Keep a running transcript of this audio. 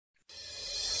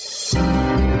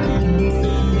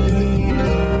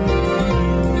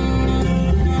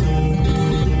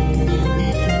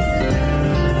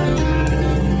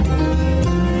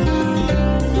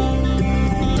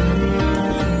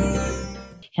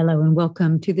Hello and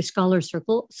welcome to the Scholar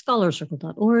Circle,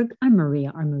 scholarcircle.org. I'm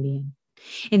Maria Armoulian.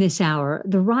 In this hour,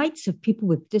 the rights of people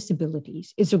with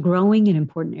disabilities is a growing and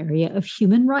important area of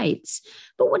human rights.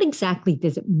 But what exactly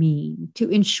does it mean to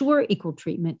ensure equal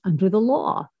treatment under the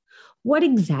law? What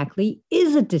exactly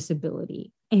is a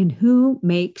disability and who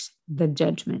makes the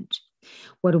judgment?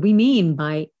 What do we mean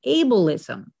by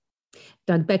ableism?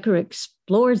 Doug Becker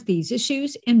explores these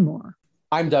issues and more.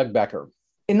 I'm Doug Becker.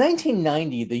 In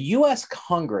 1990, the U.S.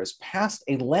 Congress passed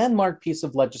a landmark piece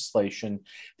of legislation,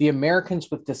 the Americans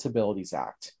with Disabilities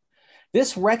Act.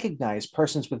 This recognized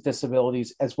persons with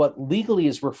disabilities as what legally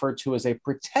is referred to as a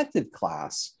protected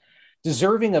class,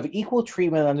 deserving of equal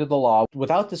treatment under the law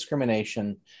without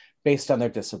discrimination based on their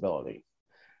disability.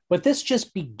 But this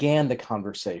just began the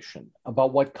conversation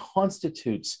about what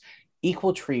constitutes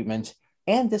equal treatment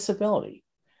and disability.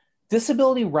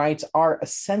 Disability rights are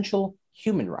essential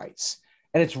human rights,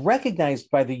 and it's recognized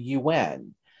by the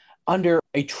UN under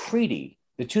a treaty,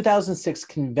 the 2006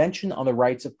 Convention on the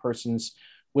Rights of Persons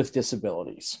with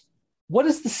Disabilities. What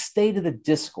is the state of the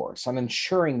discourse on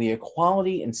ensuring the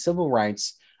equality and civil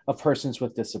rights of persons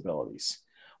with disabilities?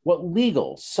 What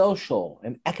legal, social,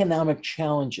 and economic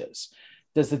challenges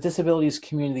does the disabilities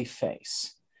community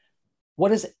face? What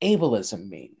does ableism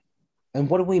mean? And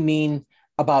what do we mean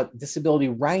about disability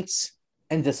rights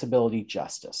and disability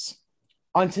justice?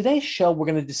 On today's show, we're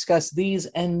going to discuss these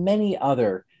and many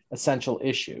other essential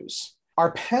issues.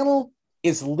 Our panel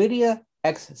is Lydia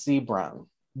X. Brown.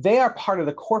 They are part of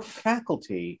the core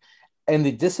faculty in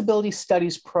the Disabilities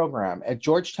Studies Program at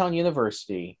Georgetown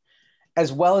University,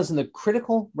 as well as in the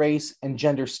Critical Race and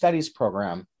Gender Studies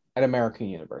Program at American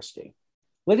University.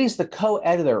 Lydia is the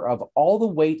co-editor of All the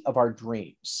Weight of Our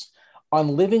Dreams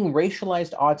on Living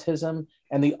Racialized Autism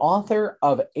and the author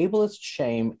of Ableist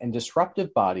Shame and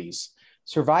Disruptive Bodies,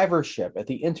 Survivorship at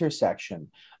the Intersection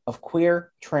of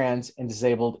Queer, Trans, and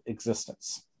Disabled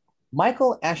Existence.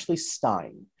 Michael Ashley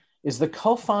Stein is the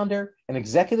co-founder and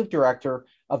executive director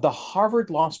of the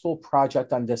Harvard Law School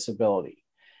Project on Disability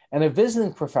and a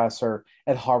visiting professor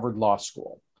at Harvard Law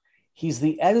School. He's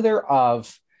the editor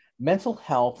of Mental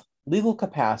Health, Legal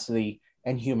Capacity,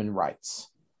 and Human Rights.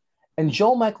 And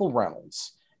Joel Michael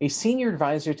Reynolds, a senior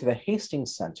advisor to the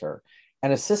Hastings Center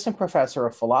and assistant professor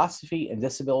of philosophy and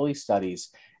disability studies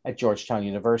at Georgetown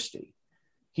University.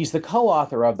 He's the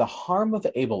co-author of The Harm of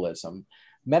Ableism,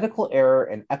 Medical Error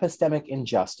and Epistemic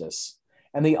Injustice,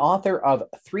 and the author of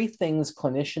 3 Things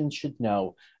Clinicians Should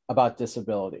Know About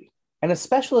Disability. And a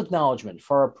special acknowledgement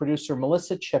for our producer,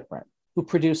 Melissa Chiprin, who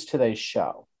produced today's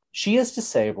show. She is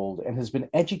disabled and has been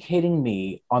educating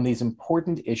me on these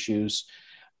important issues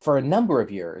for a number of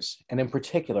years, and in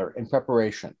particular, in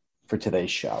preparation for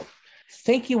today's show.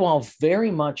 Thank you all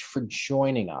very much for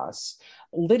joining us.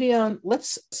 Lydia,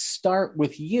 let's start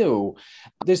with you.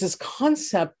 There's this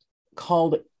concept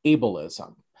called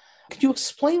ableism. Could you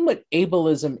explain what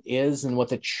ableism is and what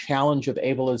the challenge of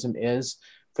ableism is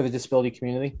for the disability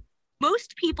community?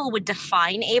 Most people would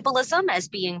define ableism as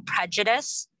being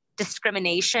prejudice,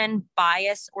 discrimination,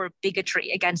 bias, or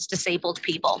bigotry against disabled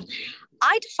people.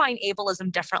 I define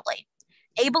ableism differently.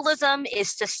 Ableism is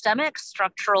systemic,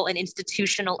 structural, and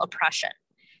institutional oppression.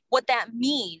 What that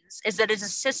means is that it is a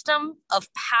system of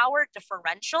power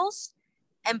differentials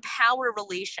and power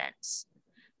relations,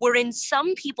 wherein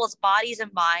some people's bodies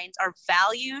and minds are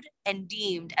valued and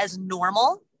deemed as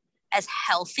normal, as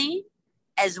healthy,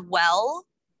 as well,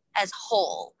 as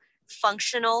whole,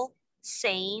 functional,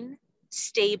 sane,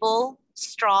 stable,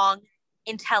 strong,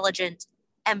 intelligent,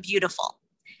 and beautiful.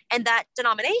 And that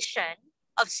denomination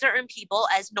of certain people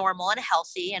as normal and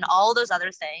healthy and all those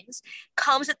other things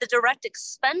comes at the direct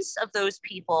expense of those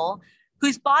people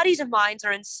whose bodies and minds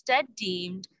are instead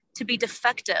deemed to be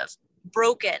defective,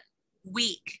 broken,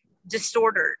 weak,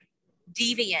 disordered,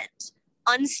 deviant,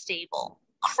 unstable,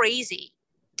 crazy,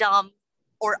 dumb,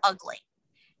 or ugly.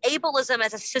 Ableism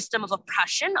as a system of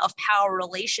oppression of power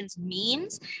relations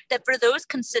means that for those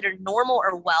considered normal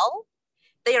or well,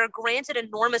 they are granted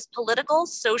enormous political,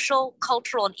 social,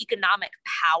 cultural, and economic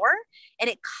power, and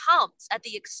it comes at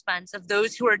the expense of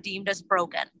those who are deemed as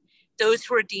broken, those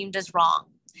who are deemed as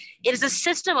wrong. It is a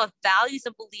system of values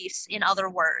and beliefs, in other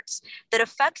words, that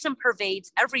affects and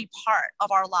pervades every part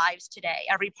of our lives today,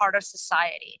 every part of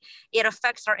society. It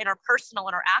affects our interpersonal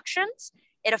interactions.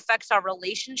 It affects our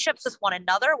relationships with one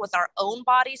another, with our own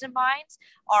bodies and minds,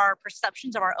 our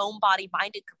perceptions of our own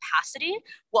body-minded capacity,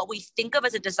 what we think of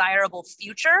as a desirable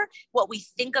future, what we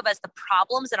think of as the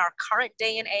problems in our current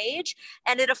day and age.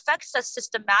 And it affects us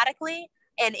systematically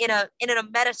and in a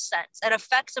meta sense. It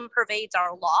affects and pervades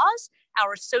our laws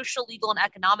our social, legal, and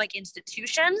economic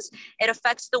institutions. It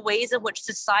affects the ways in which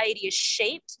society is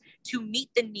shaped to meet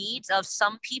the needs of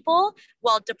some people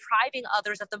while depriving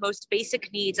others of the most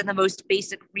basic needs and the most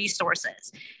basic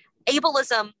resources.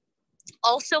 Ableism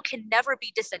also can never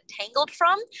be disentangled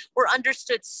from or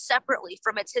understood separately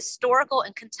from its historical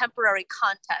and contemporary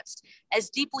context, as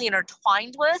deeply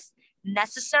intertwined with,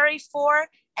 necessary for,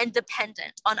 and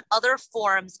dependent on other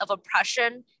forms of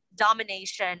oppression,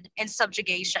 domination, and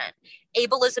subjugation.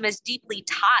 Ableism is deeply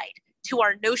tied to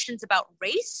our notions about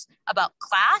race, about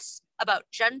class, about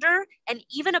gender, and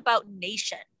even about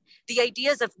nation. The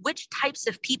ideas of which types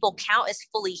of people count as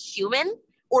fully human,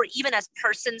 or even as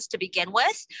persons to begin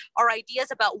with, are ideas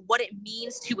about what it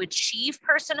means to achieve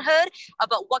personhood,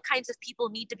 about what kinds of people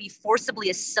need to be forcibly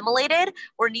assimilated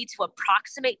or need to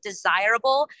approximate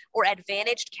desirable or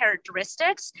advantaged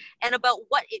characteristics, and about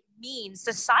what it means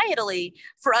societally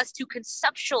for us to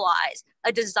conceptualize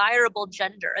a desirable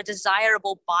gender, a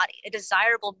desirable body, a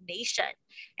desirable nation.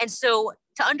 And so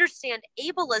to understand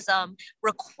ableism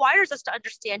requires us to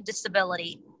understand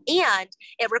disability, and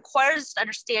it requires us to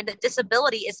understand that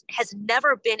disability has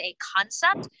never been a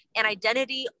concept, an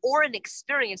identity, or an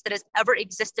experience that has ever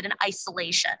existed in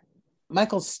isolation.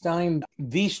 Michael Stein,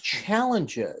 these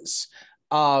challenges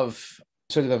of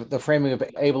sort of the framing of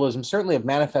ableism certainly have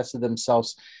manifested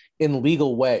themselves in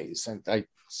legal ways. And I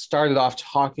started off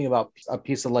talking about a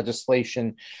piece of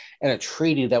legislation and a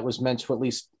treaty that was meant to at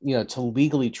least, to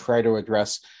legally try to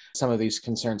address some of these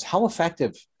concerns. How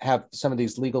effective have some of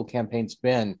these legal campaigns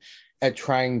been at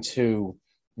trying to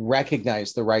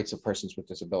recognize the rights of persons with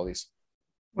disabilities?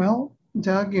 Well,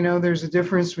 Doug, there's a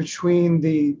difference between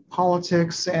the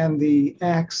politics and the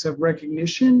acts of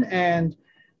recognition and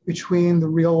between the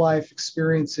real life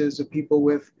experiences of people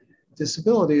with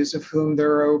disabilities, of whom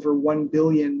there are over 1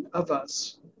 billion of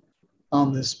us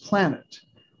on this planet.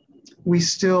 We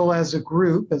still, as a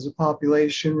group, as a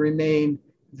population, remain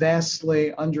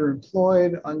vastly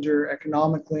underemployed, under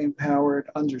economically empowered,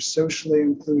 under socially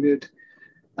included,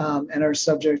 and are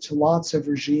subject to lots of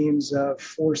regimes of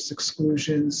forced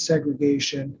exclusion,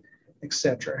 segregation,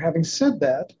 etc. Having said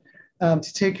that,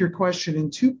 to take your question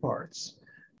in two parts,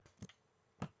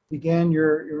 began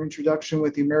your introduction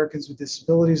with the Americans with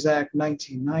Disabilities Act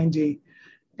 1990.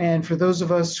 And for those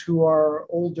of us who are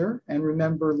older and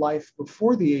remember life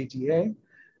before the ADA,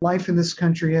 life in this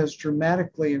country has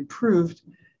dramatically improved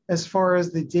as far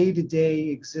as the day-to-day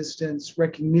existence,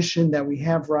 recognition that we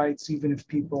have rights, even if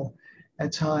people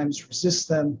at times resist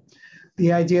them.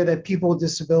 The idea that people with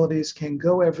disabilities can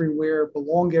go everywhere,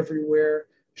 belong everywhere,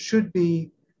 should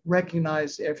be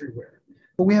recognized everywhere.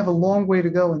 But we have a long way to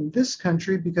go in this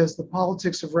country because the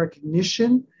politics of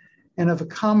recognition and of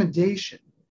accommodation,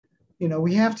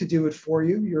 we have to do it for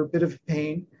you. You're a bit of a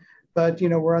pain, but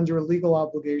we're under a legal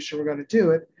obligation. We're going to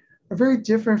do it. Are very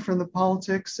different from the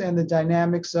politics and the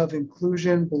dynamics of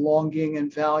inclusion, belonging,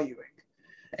 and valuing.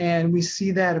 And we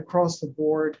see that across the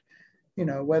board,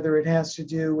 whether it has to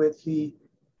do with the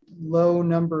low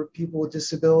number of people with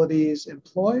disabilities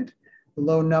employed, the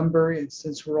low number, and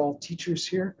since we're all teachers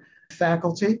here,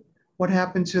 faculty. What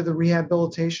happened to the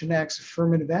Rehabilitation Act's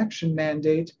affirmative action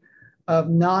mandate of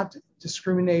not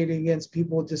discriminating against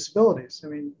people with disabilities? I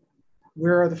mean,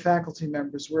 where are the faculty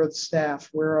members? Where are the staff?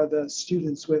 Where are the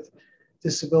students with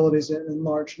disabilities in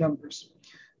large numbers?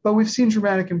 But we've seen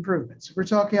dramatic improvements. If we're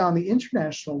talking on the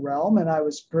international realm, and I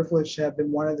was privileged to have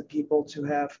been one of the people to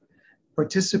have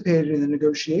participated in the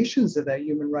negotiations of that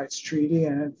human rights treaty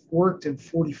and have worked in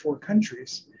 44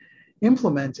 countries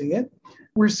implementing it,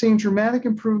 we're seeing dramatic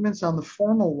improvements on the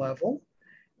formal level,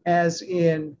 as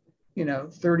in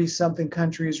 30-something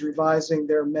countries revising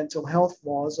their mental health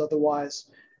laws, otherwise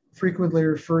frequently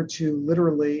referred to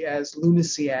literally as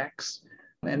lunacy acts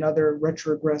and other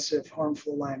retrogressive,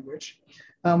 harmful language.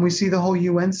 We see the whole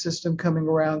UN system coming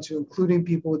around to including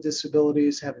people with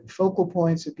disabilities, having focal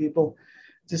points of people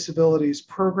with disabilities,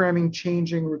 programming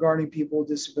changing regarding people with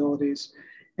disabilities.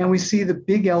 And we see the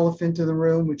big elephant in the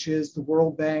room, which is the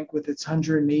World Bank with its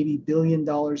 $180 billion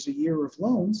a year of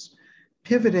loans,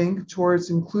 pivoting towards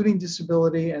including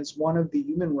disability as one of the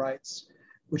human rights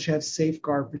which have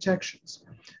safeguard protections.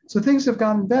 So things have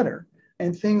gotten better,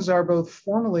 and things are both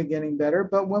formally getting better,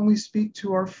 but when we speak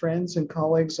to our friends and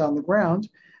colleagues on the ground,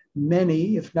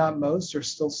 many, if not most, are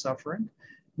still suffering.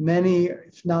 Many,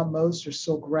 if not most, are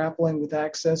still grappling with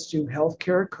access to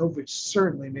healthcare. COVID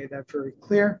certainly made that very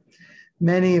clear.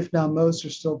 Many, if not most,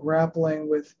 are still grappling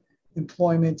with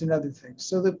employment and other things.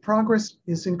 So the progress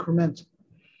is incremental.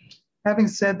 Having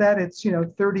said that, it's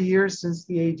 30 years since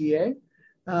the ADA,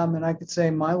 and I could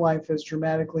say my life has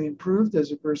dramatically improved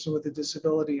as a person with a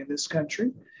disability in this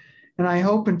country. And I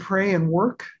hope and pray and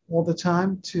work all the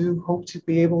time to hope to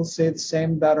be able to say the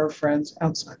same about our friends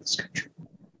outside this country.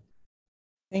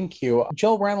 Thank you.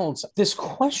 Joe Reynolds, this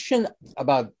question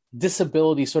about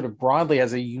disability sort of broadly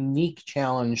as a unique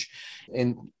challenge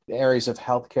in areas of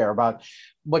healthcare, about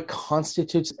what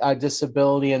constitutes a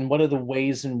disability and what are the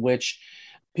ways in which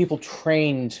people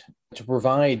trained to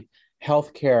provide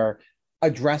healthcare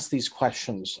address these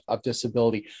questions of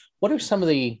disability. What are some of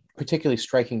the particularly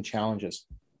striking challenges?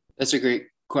 That's a great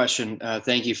question.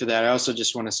 Thank you for that. I also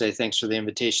just want to say thanks for the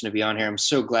invitation to be on here. I'm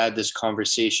so glad this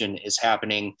conversation is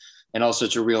happening. And also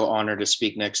it's a real honor to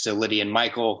speak next to Lydia and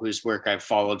Michael, whose work I've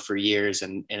followed for years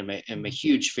and am a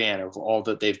huge fan of all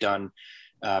that they've done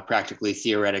practically,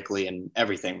 theoretically, and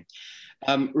everything.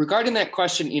 Regarding that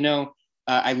question,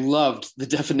 I loved the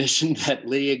definition that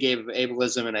Lydia gave of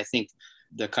ableism. And I think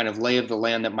the kind of lay of the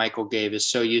land that Michael gave is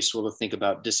so useful to think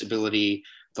about disability,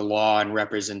 the law, and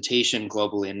representation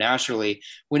globally and nationally.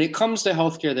 When it comes to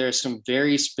healthcare, there are some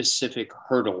very specific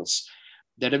hurdles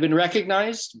that have been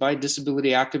recognized by disability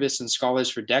activists and scholars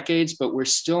for decades, but we're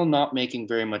still not making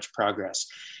very much progress.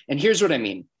 And here's what I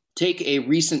mean. Take a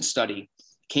recent study,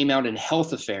 came out in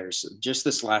Health Affairs just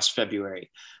this last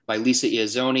February by Lisa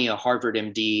Iazzoni, a Harvard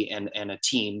MD, and a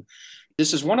team.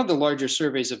 This is one of the larger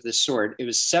surveys of this sort. It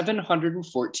was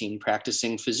 714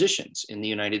 practicing physicians in the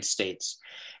United States.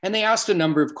 And they asked a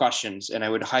number of questions, and I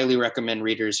would highly recommend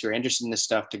readers who are interested in this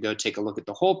stuff to go take a look at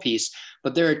the whole piece.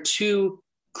 But there are two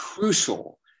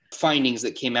crucial findings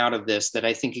that came out of this that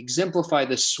I think exemplify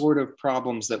the sort of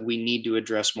problems that we need to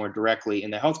address more directly in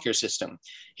the healthcare system.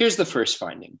 Here's the first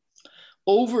finding.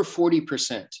 Over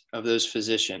 40% of those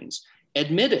physicians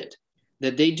admitted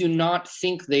that they do not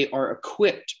think they are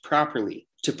equipped properly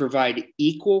to provide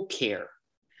equal care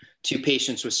to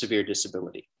patients with severe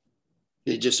disability.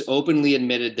 They just openly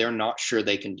admitted they're not sure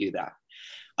they can do that.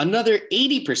 Another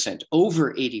 80%,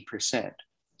 over 80%,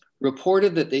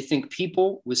 reported that they think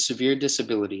people with severe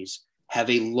disabilities have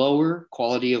a lower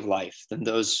quality of life than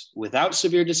those without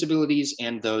severe disabilities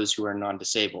and those who are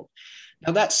non-disabled.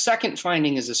 Now, that second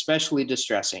finding is especially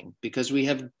distressing because we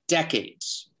have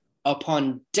decades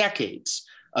upon decades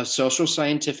of social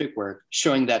scientific work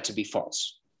showing that to be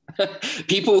false.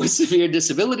 People with severe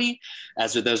disability,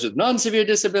 as with those with non-severe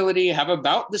disability, have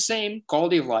about the same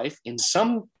quality of life. In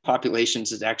some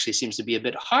populations, it actually seems to be a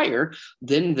bit higher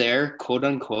than their quote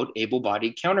unquote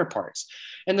able-bodied counterparts.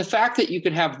 And the fact that you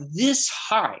could have this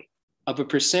high of a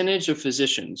percentage of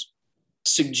physicians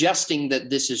suggesting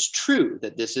that this is true,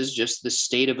 that this is just the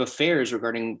state of affairs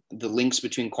regarding the links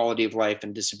between quality of life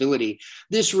and disability,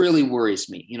 this really worries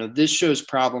me. This shows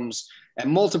problems at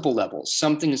multiple levels.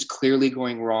 Something is clearly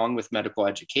going wrong with medical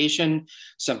education.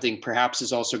 Something perhaps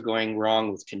is also going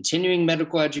wrong with continuing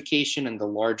medical education and the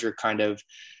larger kind of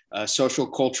social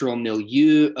cultural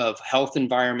milieu of health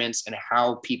environments and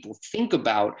how people think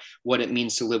about what it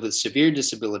means to live with severe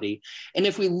disability. And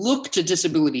if we look to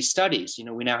disability studies,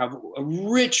 we now have a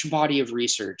rich body of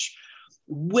research,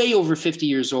 way over 50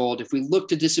 years old. If we look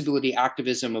to disability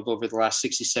activism of over the last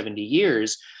 60, 70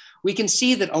 years, we can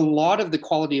see that a lot of the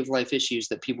quality of life issues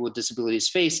that people with disabilities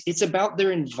face, it's about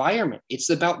their environment.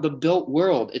 It's about the built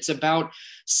world. It's about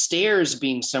stairs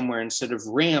being somewhere instead of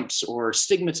ramps, or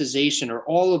stigmatization, or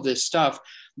all of this stuff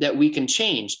that we can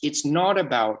change. It's not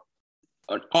about,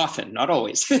 often, not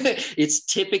always, it's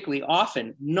typically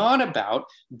often not about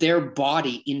their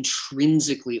body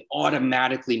intrinsically,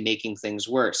 automatically making things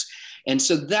worse. And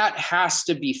so that has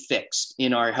to be fixed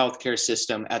in our healthcare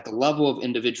system at the level of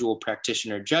individual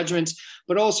practitioner judgments,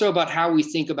 but also about how we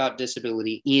think about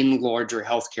disability in larger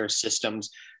healthcare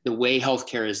systems, the way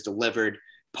healthcare is delivered,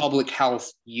 public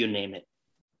health, you name it.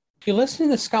 If you're listening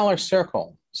to Scholar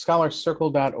Circle,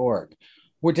 scholarcircle.org,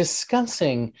 we're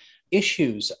discussing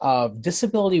issues of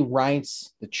disability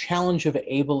rights, the challenge of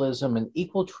ableism, and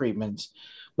equal treatment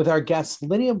with our guests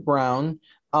Lydia Brown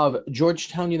of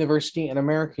Georgetown University and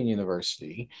American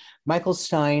University, Michael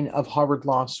Stein of Harvard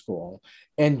Law School,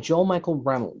 and Joel Michael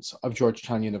Reynolds of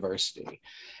Georgetown University.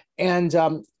 And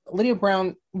Lydia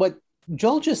Brown, what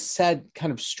Joel just said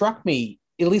kind of struck me,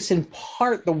 at least in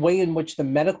part, the way in which the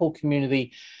medical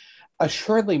community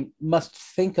assuredly must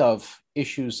think of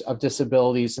issues of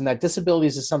disabilities, and that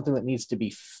disabilities is something that needs to be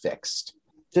fixed.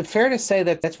 Is it fair to say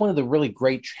that that's one of the really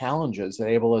great challenges that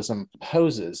ableism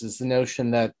poses, is the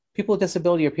notion that people with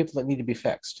disability are people that need to be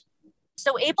fixed?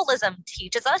 So ableism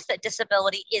teaches us that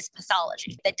disability is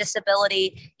pathology, that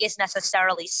disability is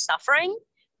necessarily suffering,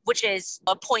 which is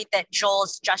a point that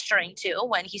Joel's gesturing to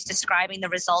when he's describing the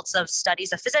results of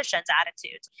studies of physicians'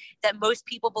 attitudes, that most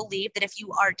people believe that if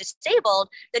you are disabled,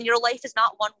 then your life is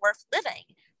not one worth living,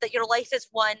 that your life is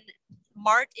one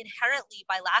marked inherently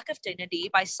by lack of dignity,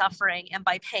 by suffering, and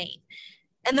by pain.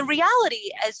 And the reality,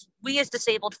 as we as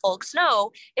disabled folks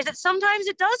know, is that sometimes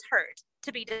it does hurt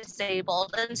to be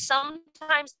disabled. And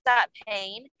sometimes that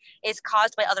pain is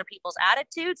caused by other people's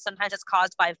attitudes. Sometimes it's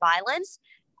caused by violence.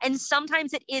 And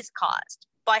sometimes it is caused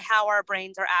by how our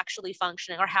brains are actually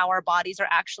functioning or how our bodies are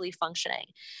actually functioning.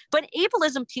 But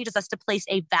ableism teaches us to place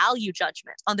a value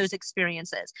judgment on those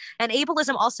experiences. And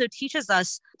ableism also teaches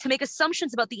us to make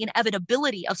assumptions about the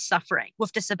inevitability of suffering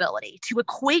with disability, to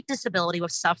equate disability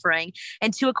with suffering,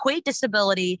 and to equate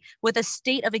disability with a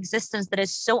state of existence that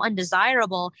is so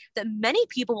undesirable that many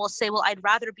people will say, well, I'd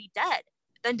rather be dead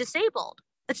than disabled.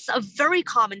 It's a very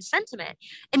common sentiment.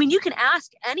 I mean, you can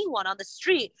ask anyone on the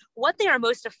street what they are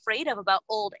most afraid of about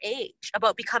old age,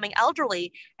 about becoming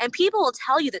elderly, and people will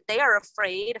tell you that they are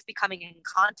afraid of becoming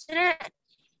incontinent.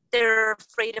 They're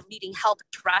afraid of needing help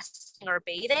dressing or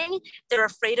bathing. They're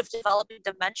afraid of developing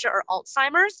dementia or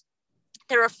Alzheimer's.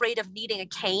 They're afraid of needing a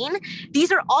cane.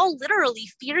 These are all literally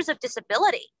fears of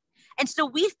disability. And so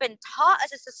we've been taught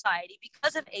as a society,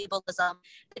 because of ableism,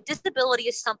 that disability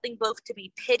is something both to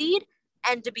be pitied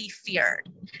and to be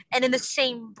feared. And in the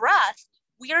same breath,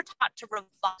 we are taught to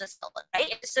revile disability,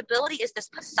 right? Disability is this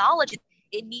pathology.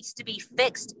 It needs to be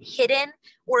fixed, hidden,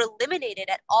 or eliminated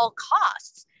at all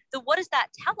costs. So what does that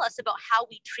tell us about how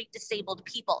we treat disabled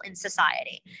people in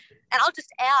society? And I'll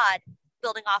just add,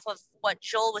 building off of what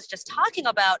Joel was just talking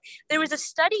about, there was a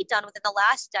study done within the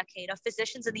last decade of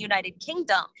physicians in the United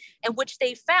Kingdom in which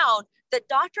they found that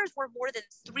doctors were more than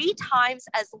 3 times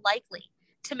as likely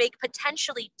to make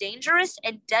potentially dangerous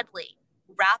and deadly,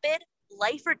 rapid,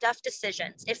 life or death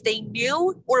decisions if they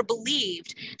knew or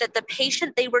believed that the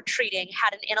patient they were treating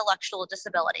had an intellectual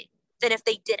disability than if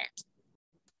they didn't.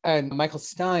 And Michael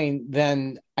Stein,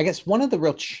 then I guess one of the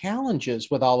real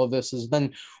challenges with all of this is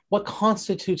then what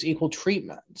constitutes equal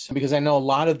treatment? Because I know a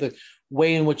lot of the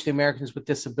way in which the Americans with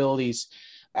Disabilities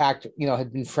Act,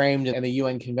 had been framed, and the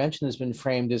UN Convention has been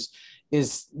framed is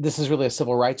this is really a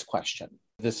civil rights question.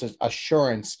 This is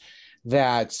assurance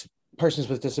that persons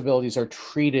with disabilities are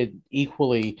treated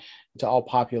equally to all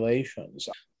populations.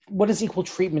 What does equal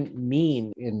treatment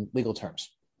mean in legal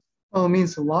terms? Well, it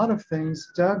means a lot of things,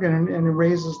 Doug, and it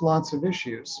raises lots of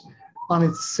issues. On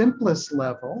its simplest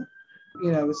level,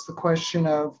 it's the question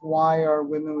of why are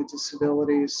women with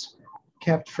disabilities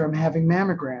kept from having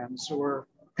mammograms or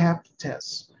Pap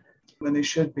tests when they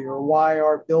should be, or why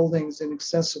are buildings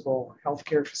inaccessible,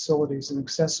 healthcare facilities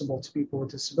inaccessible to people with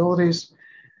disabilities?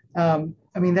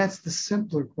 That's the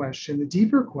simpler question. The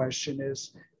deeper question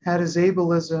is, how does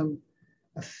ableism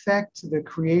affect the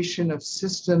creation of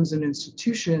systems and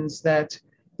institutions that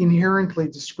inherently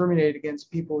discriminate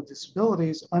against people with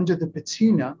disabilities under the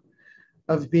patina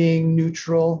of being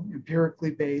neutral,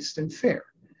 empirically based, and fair?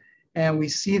 And we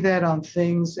see that on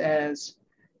things as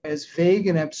vague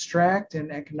and abstract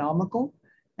and economical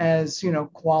as,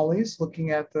 QALYs,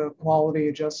 looking at the quality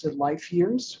adjusted life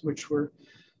years, which were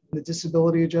the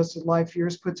disability adjusted life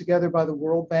years put together by the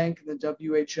World Bank and the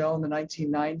WHO in the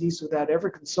 1990s without ever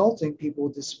consulting people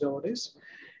with disabilities,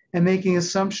 and making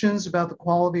assumptions about the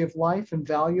quality of life and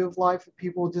value of life of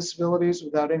people with disabilities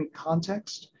without any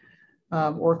context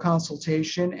or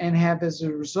consultation, and have as a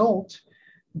result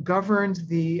governed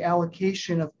the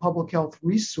allocation of public health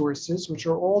resources, which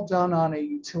are all done on a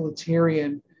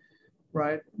utilitarian,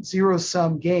 right,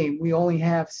 zero-sum game. We only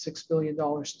have $6 billion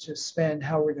to spend.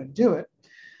 How are we going to do it?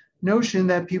 Notion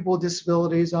that people with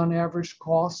disabilities on average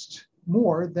cost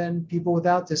more than people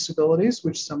without disabilities,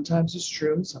 which sometimes is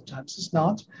true and sometimes is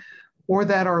not, or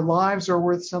that our lives are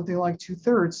worth something like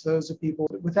 2/3 those of people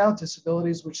without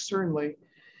disabilities, which certainly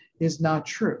is not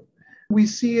true. We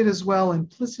see it as well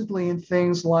implicitly in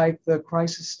things like the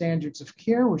crisis standards of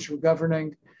care, which were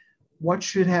governing what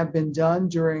should have been done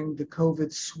during the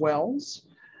COVID swells,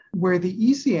 where the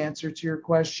easy answer to your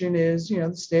question is,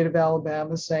 the state of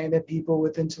Alabama saying that people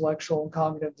with intellectual and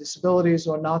cognitive disabilities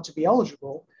are not to be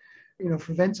eligible,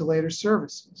 for ventilator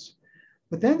services.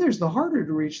 But then there's the harder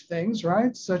to reach things,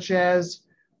 right? Such as,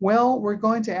 well, we're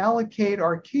going to allocate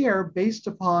our care based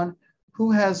upon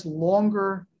who has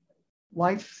longer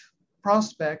life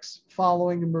prospects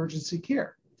following emergency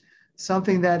care.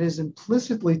 Something that is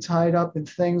implicitly tied up in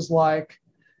things like,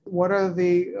 what are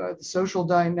the social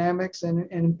dynamics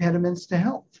and impediments to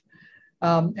health?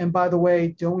 And by the way,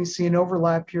 don't we see an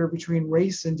overlap here between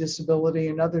race and disability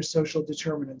and other social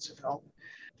determinants of health?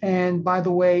 And by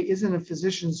the way, isn't a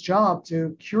physician's job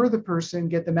to cure the person,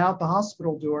 get them out the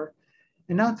hospital door,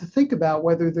 and not to think about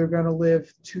whether they're going to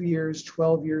live 2 years,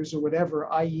 12 years, or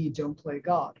whatever, i.e. don't play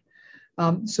God.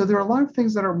 So there are a lot of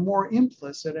things that are more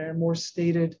implicit and more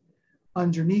stated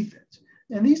underneath it.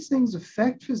 And these things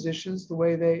affect physicians the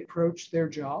way they approach their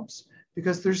jobs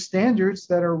because there's standards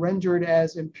that are rendered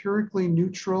as empirically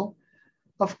neutral,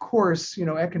 of course,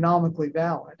 economically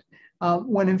valid,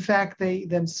 when in fact they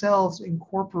themselves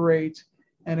incorporate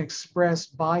and express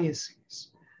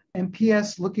biases. And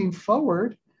PS, looking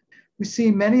forward, we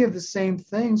see many of the same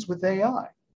things with AI.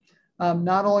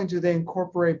 Not only do they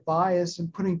incorporate bias in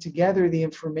putting together the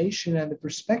information and the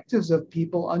perspectives of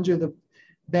people under the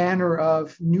banner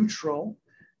of neutral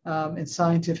and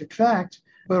scientific fact,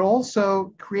 but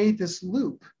also create this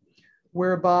loop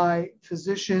whereby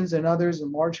physicians and others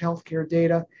in large healthcare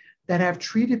data that have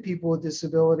treated people with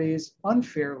disabilities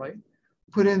unfairly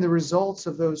put in the results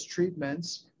of those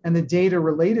treatments and the data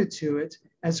related to it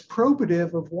as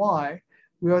probative of why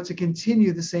we ought to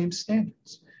continue the same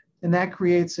standards. And that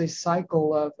creates a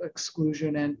cycle of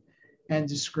exclusion and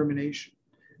discrimination.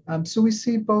 So we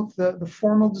see both the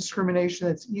formal discrimination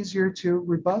that's easier to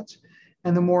rebut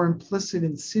and the more implicit,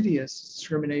 insidious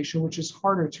discrimination, which is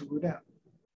harder to root out.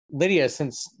 Lydia,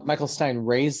 since Michael Stein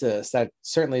raised this, that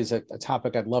certainly is a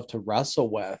topic I'd love to wrestle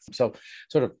with. So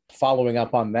sort of following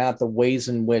up on that, the ways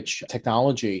in which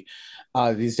technology,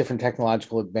 these different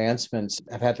technological advancements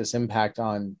have had this impact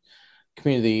on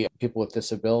community, people with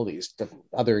disabilities,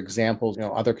 other examples,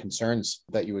 other concerns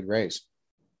that you would raise.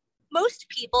 Most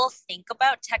people think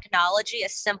about technology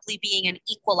as simply being an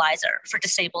equalizer for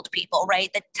disabled people, right?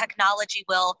 That technology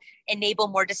will enable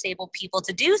more disabled people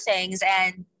to do things.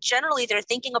 And generally, they're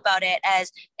thinking about it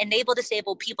as enable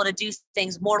disabled people to do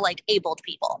things more like abled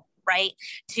people, right?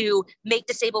 To make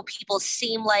disabled people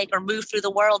seem like or move through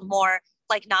the world more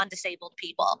like non-disabled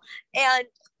people. And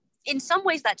in some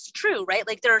ways that's true, right?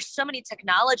 Like there are so many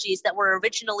technologies that were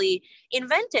originally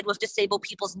invented with disabled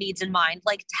people's needs in mind,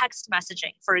 like text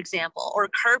messaging, for example, or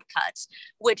curb cuts,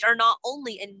 which are not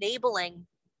only enabling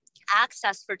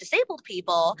access for disabled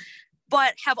people,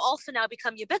 but have also now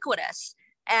become ubiquitous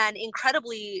and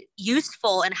incredibly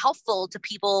useful and helpful to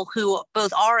people who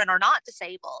both are and are not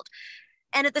disabled.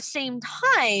 And at the same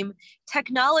time,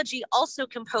 technology also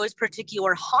can pose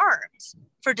particular harms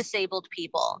for disabled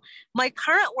people. My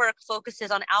current work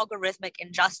focuses on algorithmic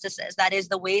injustices, that is,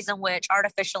 the ways in which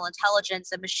artificial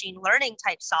intelligence and machine learning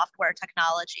type software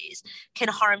technologies can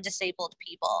harm disabled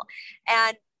people.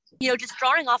 And just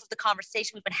drawing off of the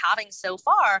conversation we've been having so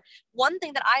far, one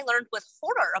thing that I learned with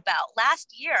horror about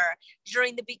last year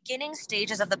during the beginning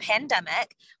stages of the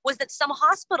pandemic was that some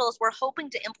hospitals were hoping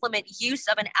to implement use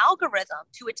of an algorithm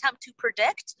to attempt to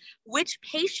predict which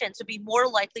patients would be more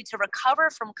likely to recover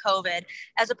from COVID,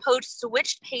 as opposed to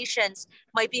which patients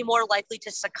might be more likely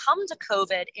to succumb to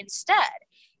COVID instead.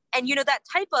 And, that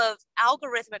type of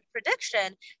algorithmic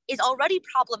prediction is already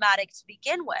problematic to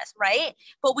begin with, right?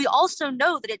 But we also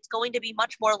know that it's going to be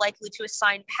much more likely to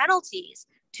assign penalties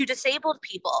to disabled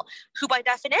people, who by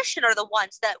definition are the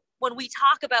ones that when we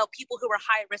talk about people who are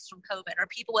high risk from COVID or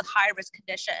people with high risk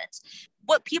conditions,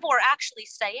 what people are actually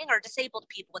saying are disabled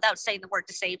people without saying the word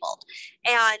disabled.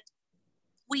 And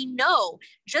we know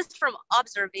just from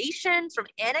observation, from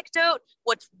anecdote,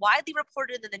 what's widely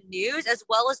reported in the news, as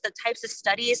well as the types of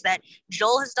studies that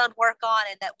Joel has done work on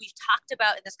and that we've talked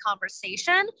about in this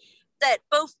conversation, that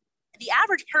both the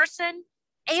average person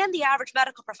and the average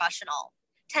medical professional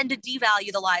tend to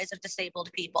devalue the lives of disabled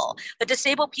people. The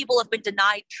disabled people have been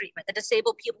denied treatment. The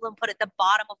disabled people have been put at the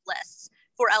bottom of lists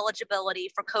for eligibility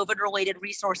for COVID-related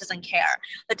resources and care.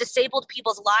 The disabled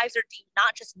people's lives are deemed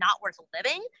not just not worth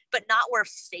living, but not worth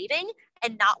saving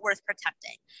and not worth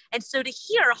protecting. And so to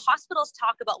hear hospitals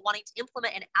talk about wanting to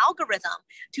implement an algorithm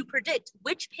to predict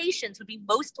which patients would be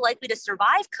most likely to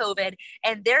survive COVID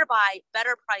and thereby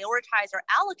better prioritize or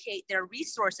allocate their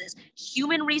resources,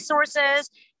 human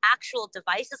resources, actual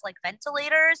devices like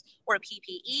ventilators or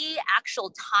PPE,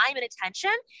 actual time and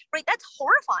attention, right? That's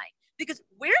horrifying. Because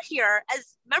we're here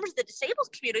as members of the disabled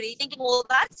community thinking, well,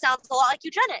 that sounds a lot like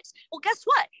eugenics. Well, guess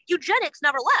what? Eugenics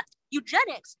never left.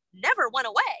 Eugenics never went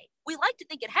away. We like to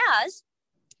think it has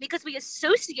because we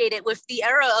associate it with the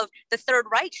era of the Third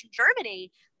Reich in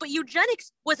Germany. But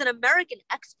eugenics was an American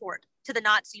export to the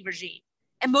Nazi regime.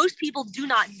 And most people do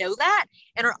not know that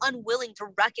and are unwilling to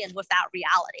reckon with that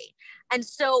reality. And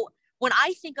so when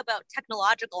I think about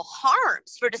technological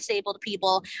harms for disabled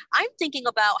people, I'm thinking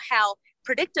about how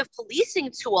predictive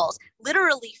policing tools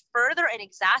literally further and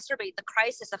exacerbate the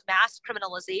crisis of mass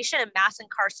criminalization and mass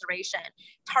incarceration,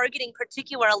 targeting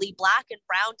particularly Black and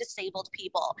Brown disabled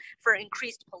people for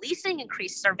increased policing,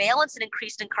 increased surveillance, and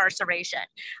increased incarceration.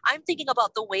 I'm thinking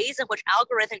about the ways in which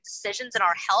algorithmic decisions in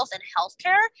our health and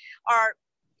healthcare are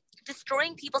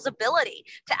destroying people's ability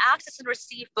to access and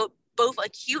receive both both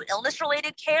acute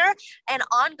illness-related care and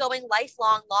ongoing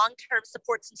lifelong long-term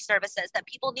supports and services that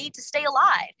people need to stay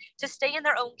alive, to stay in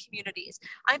their own communities.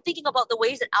 I'm thinking about the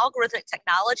ways that algorithmic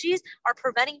technologies are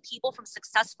preventing people from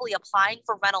successfully applying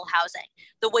for rental housing,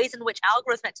 the ways in which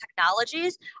algorithmic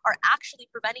technologies are actually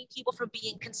preventing people from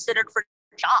being considered for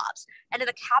jobs. And in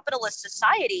a capitalist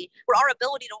society where our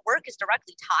ability to work is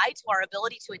directly tied to our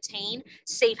ability to attain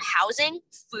safe housing,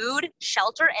 food,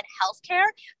 shelter, and healthcare,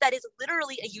 that is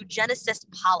literally a eugenicist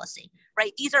policy,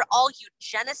 right? These are all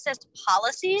eugenicist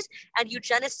policies and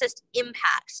eugenicist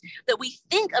impacts that we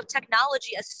think of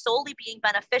technology as solely being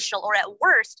beneficial, or at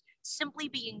worst, simply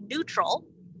being neutral,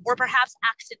 or perhaps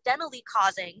accidentally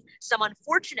causing some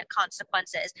unfortunate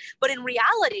consequences. But in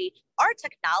reality, our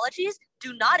technologies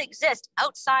do not exist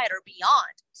outside or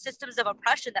beyond systems of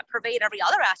oppression that pervade every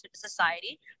other aspect of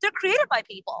society. They're created by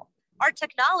people. Our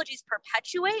technologies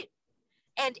perpetuate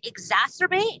and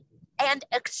exacerbate and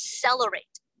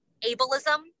accelerate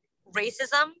ableism,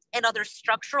 racism, and other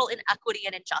structural inequity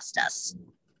and injustice.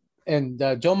 And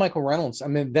Joe Michael Reynolds, I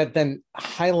mean, that then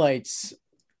highlights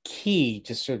key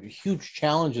to sort of huge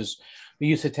challenges the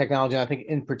use of technology. And I think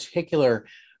in particular,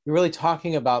 we're really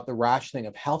talking about the rationing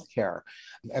of healthcare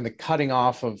and the cutting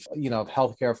off of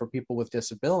healthcare for people with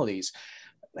disabilities.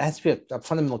 That has to be a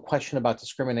fundamental question about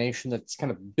discrimination that's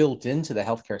kind of built into the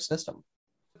healthcare system.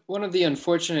 One of the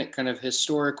unfortunate kind of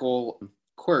historical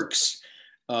quirks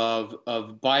of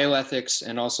bioethics,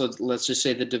 and also, let's just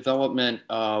say, the development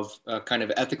of kind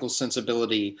of ethical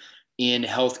sensibility in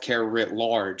healthcare writ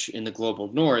large in the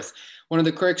global north. One of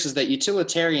the quirks is that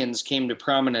utilitarians came to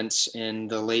prominence in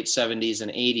the late 70s and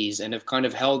 80s and have kind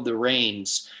of held the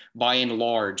reins by and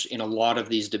large in a lot of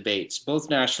these debates,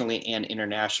 both nationally and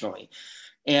internationally.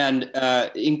 And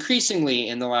increasingly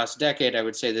in the last decade, I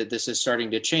would say that this is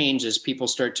starting to change as people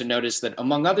start to notice that,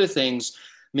 among other things,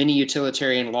 many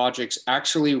utilitarian logics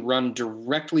actually run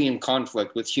directly in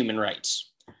conflict with human rights.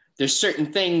 There's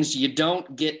certain things you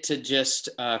don't get to just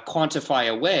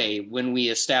quantify away when we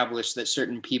establish that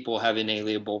certain people have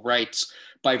inalienable rights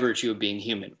by virtue of being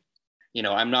human.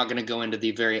 I'm not going to go into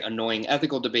the very annoying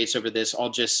ethical debates over this. I'll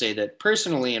just say that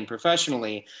personally and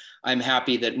professionally, I'm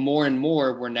happy that more and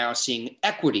more we're now seeing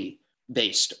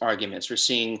equity-based arguments. We're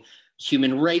seeing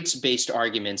human rights-based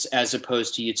arguments as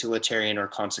opposed to utilitarian or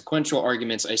consequential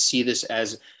arguments. I see this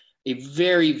as a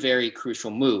very, very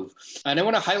crucial move. And I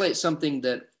want to highlight something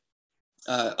that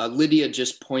Lydia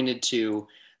just pointed to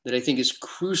that I think is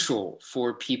crucial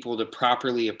for people to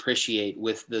properly appreciate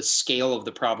with the scale of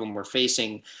the problem we're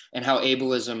facing, and how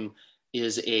ableism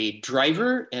is a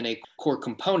driver and a core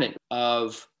component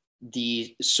of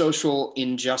the social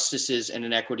injustices and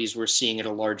inequities we're seeing at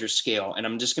a larger scale. And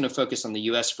I'm just going to focus on the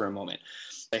US for a moment.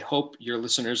 I hope your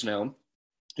listeners know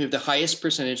we have the highest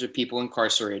percentage of people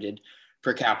incarcerated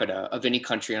per capita of any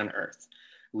country on earth.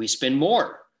 We spend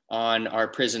more on our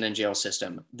prison and jail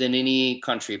system than any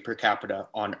country per capita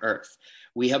on earth.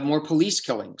 We have more police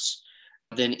killings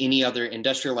than any other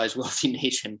industrialized wealthy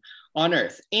nation on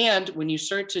earth. And when you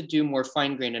start to do more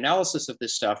fine-grained analysis of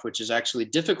this stuff, which is actually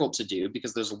difficult to do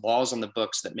because there's laws on the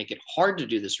books that make it hard to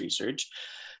do this research,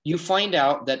 you find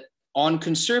out that on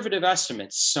conservative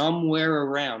estimates, somewhere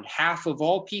around half of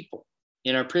all people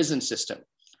in our prison system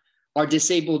are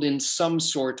disabled in some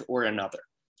sort or another,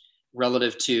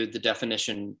 relative to the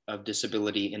definition of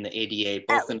disability in the ADA.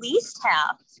 At least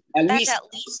half. That's at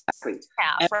least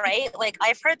half, right? Like,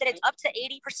 I've heard that it's up to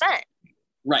 80%.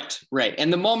 Right.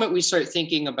 And the moment we start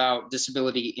thinking about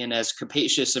disability in as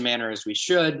capacious a manner as we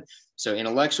should, so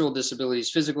intellectual disabilities,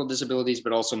 physical disabilities,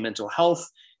 but also mental health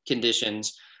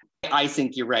conditions, I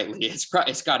think you're right, Lydia.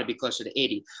 It's got to be closer to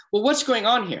 80. Well, what's going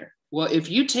on here? Well, if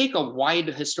you take a wide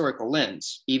historical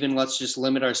lens, even let's just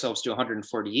limit ourselves to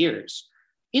 140 years,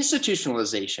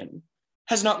 institutionalization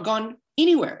has not gone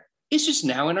anywhere. It's just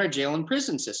now in our jail and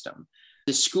prison system.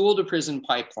 The school to prison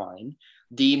pipeline,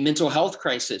 the mental health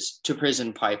crisis to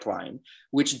prison pipeline,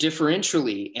 which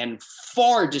differentially and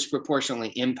far disproportionately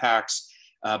impacts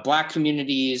Black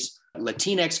communities,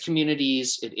 Latinx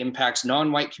communities. It impacts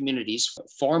non-white communities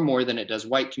far more than it does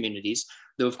white communities.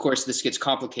 Though, of course, this gets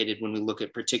complicated when we look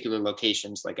at particular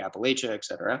locations like Appalachia, et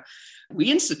cetera.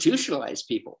 We institutionalize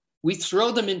people. We throw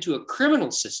them into a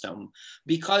criminal system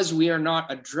because we are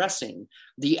not addressing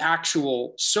the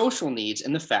actual social needs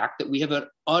and the fact that we have an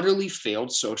utterly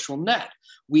failed social net.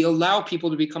 We allow people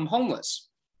to become homeless.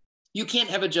 You can't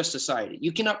have a just society.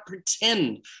 You cannot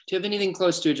pretend to have anything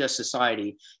close to a just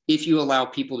society if you allow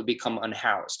people to become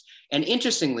unhoused. And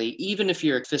interestingly, even if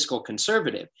you're a fiscal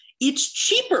conservative, it's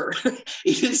cheaper.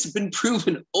 It has been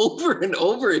proven over and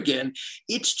over again.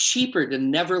 It's cheaper to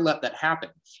never let that happen.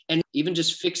 And even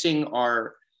just fixing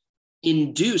our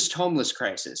induced homeless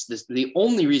crisis. The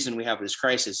only reason we have this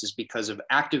crisis is because of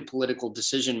active political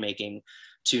decision-making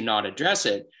to not address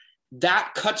it.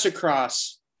 That cuts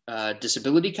across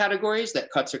disability categories, that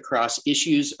cuts across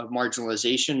issues of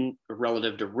marginalization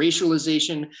relative to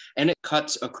racialization, and it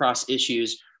cuts across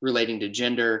issues relating to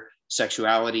gender,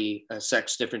 sexuality,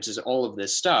 sex differences, all of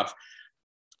this stuff.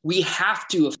 We have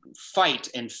to fight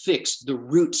and fix the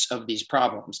roots of these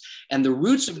problems. And the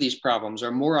roots of these problems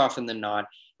are more often than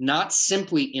not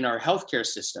simply in our healthcare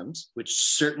systems, which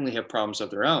certainly have problems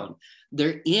of their own.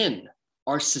 They're in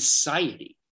our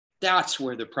society. That's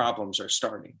where the problems are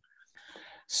starting.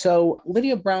 So,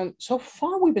 Lydia Brown, so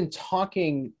far we've been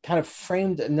talking, kind of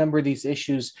framed a number of these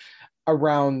issues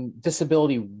around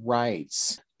disability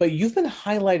rights, but you've been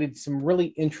highlighted some really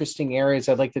interesting areas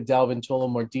I'd like to delve into a little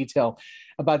more detail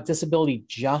about disability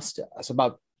justice,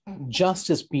 about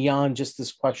justice beyond just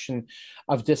this question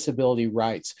of disability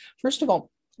rights. First of all,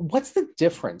 what's the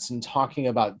difference in talking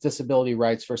about disability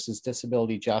rights versus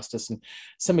disability justice, and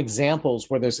some examples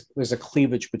where there's a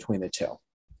cleavage between the two?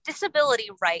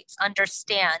 Disability rights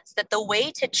understands that the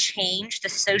way to change the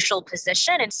social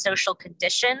position and social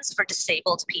conditions for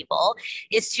disabled people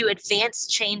is to advance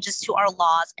changes to our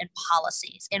laws and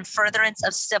policies in furtherance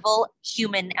of civil,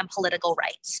 human, and political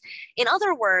rights. In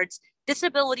other words,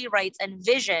 disability rights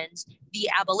envisions the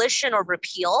abolition or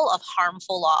repeal of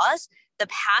harmful laws, the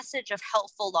passage of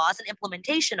helpful laws and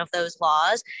implementation of those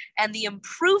laws, and the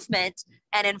improvement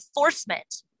and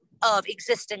enforcement of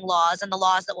existing laws and the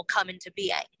laws that will come into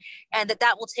being, and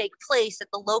that will take place at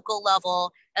the local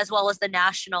level as well as the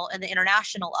national and the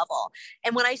international level.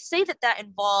 And when I say that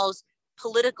involves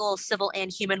political, civil,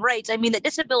 and human rights, I mean that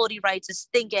disability rights is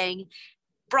thinking,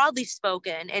 broadly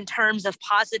spoken, in terms of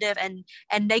positive and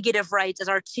negative rights as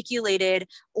articulated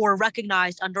or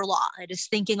recognized under law. It is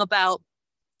thinking about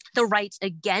the rights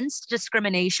against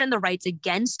discrimination, the rights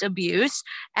against abuse,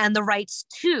 and the rights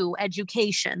to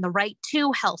education, the right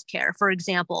to healthcare, for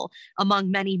example,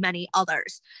 among many, many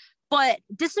others. But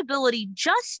disability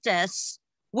justice,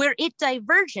 where it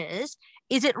diverges,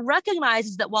 is it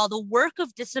recognizes that while the work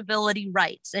of disability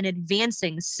rights and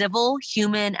advancing civil,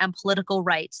 human, and political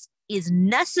rights is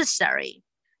necessary,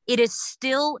 it is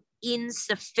still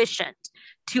insufficient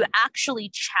to actually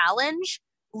challenge,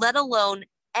 let alone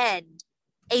end,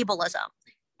 ableism.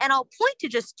 And I'll point to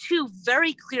just two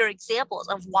very clear examples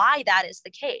of why that is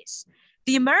the case.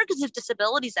 The Americans with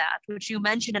Disabilities Act, which you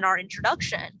mentioned in our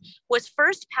introduction, was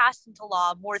first passed into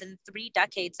law more than 3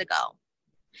 decades ago.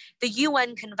 The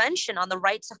UN Convention on the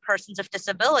Rights of Persons with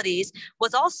Disabilities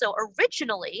was also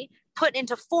originally put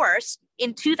into force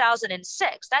in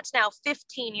 2006. That's now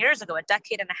 15 years ago, a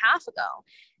decade and a half ago.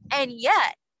 And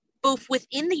yet, both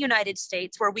within the United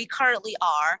States, where we currently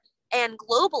are, and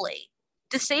globally,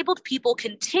 disabled people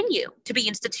continue to be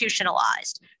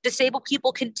institutionalized. Disabled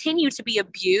people continue to be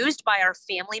abused by our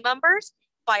family members,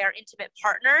 by our intimate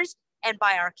partners, and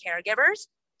by our caregivers.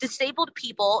 Disabled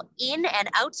people in and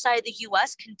outside the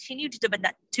US continue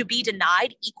to be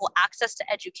denied equal access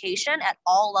to education at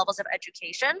all levels of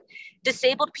education.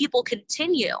 Disabled people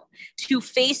continue to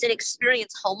face and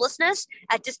experience homelessness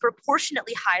at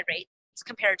disproportionately high rates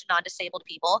compared to non-disabled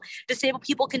people. Disabled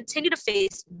people continue to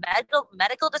face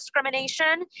medical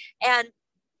discrimination and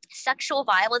sexual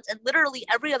violence and literally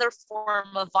every other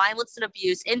form of violence and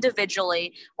abuse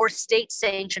individually or state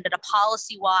sanctioned at a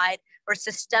policy-wide or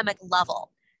systemic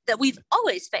level that we've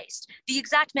always faced. The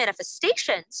exact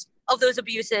manifestations of those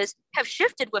abuses have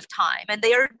shifted with time, and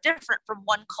they are different from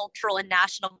one cultural and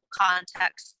national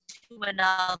context to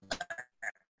another.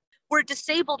 Where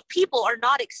disabled people are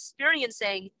not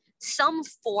experiencing some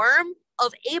form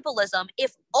of ableism,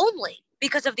 if only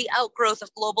because of the outgrowth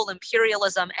of global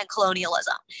imperialism and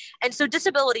colonialism. And so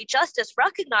disability justice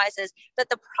recognizes that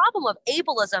the problem of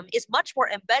ableism is much more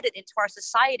embedded into our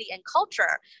society and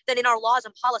culture than in our laws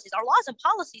and policies. Our laws and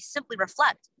policies simply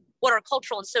reflect what our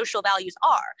cultural and social values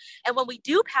are. And when we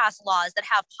do pass laws that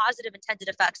have positive intended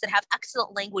effects, that have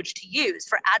excellent language to use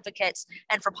for advocates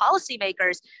and for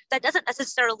policymakers, that doesn't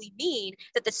necessarily mean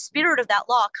that the spirit of that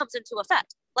law comes into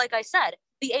effect. Like I said,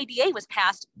 the ADA was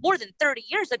passed more than 30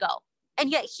 years ago. And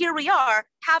yet here we are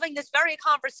having this very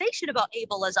conversation about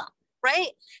ableism,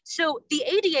 right? So the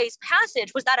ADA's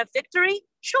passage, was that a victory?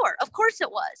 Sure, of course it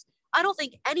was. I don't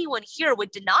think anyone here would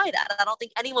deny that. I don't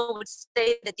think anyone would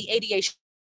say that the ADA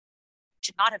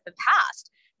should not have been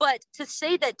passed. But to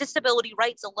say that disability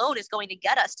rights alone is going to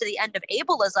get us to the end of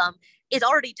ableism is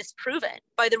already disproven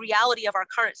by the reality of our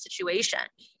current situation.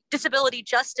 Disability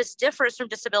justice differs from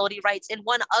disability rights in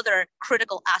one other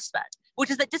critical aspect. which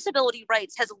is that disability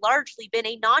rights has largely been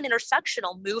a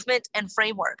non-intersectional movement and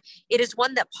framework. It is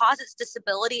one that posits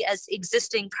disability as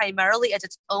existing primarily as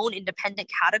its own independent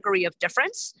category of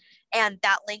difference. And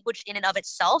that language in and of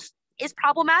itself is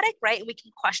problematic, right? And we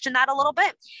can question that a little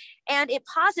bit. And it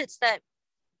posits that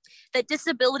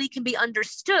disability can be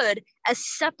understood as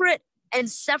separate and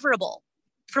severable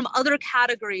from other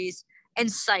categories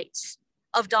and sites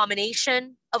of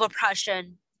domination, of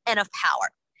oppression, and of power.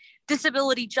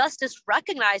 Disability justice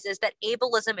recognizes that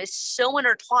ableism is so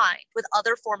intertwined with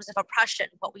other forms of oppression,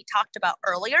 what we talked about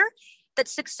earlier, that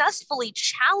successfully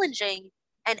challenging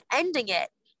and ending it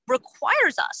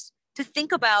requires us to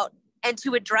think about and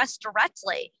to address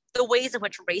directly the ways in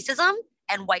which racism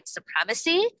and white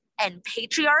supremacy and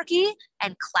patriarchy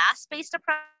and class-based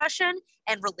oppression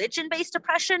and religion-based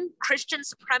oppression, Christian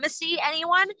supremacy,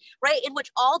 anyone, right? In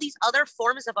which all these other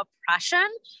forms of oppression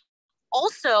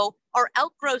also are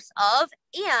outgrowths of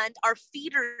and are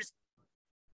feeders.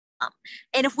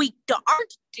 And if we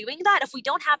aren't doing that, if we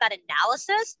don't have that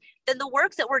analysis, then the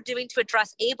work that we're doing to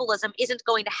address ableism isn't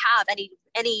going to have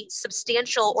any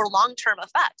substantial or long-term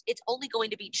effect. It's only going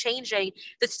to be changing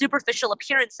the superficial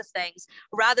appearance of things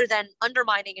rather than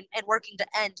undermining and working to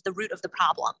end the root of the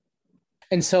problem.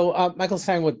 And so, Michael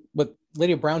Stein, what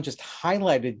Lydia Brown just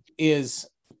highlighted is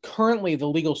currently the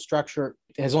legal structure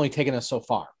has only taken us so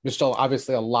far. There's still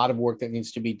obviously a lot of work that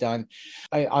needs to be done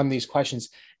on these questions.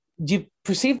 Do you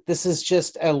perceive this is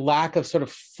just a lack of sort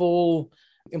of full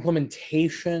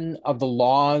implementation of the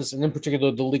laws, and in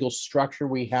particular the legal structure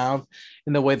we have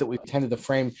in the way that we've tended to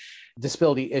frame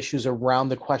disability issues around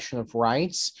the question of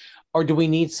rights? Or do we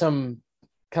need some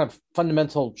kind of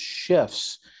fundamental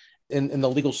shifts in the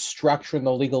legal structure and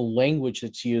the legal language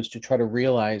that's used to try to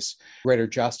realize greater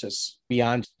justice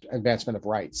beyond advancement of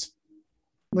rights?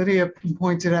 Lydia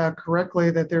pointed out correctly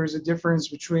that there is a difference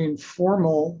between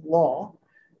formal law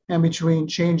and between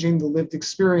changing the lived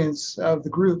experience of the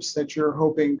groups that you're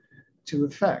hoping to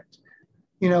affect.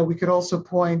 You know, we could also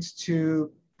point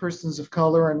to persons of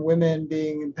color and women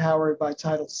being empowered by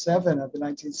Title VII of the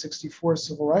 1964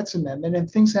 Civil Rights Amendment,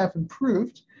 and things have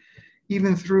improved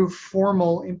even through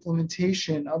formal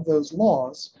implementation of those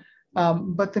laws.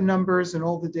 But the numbers and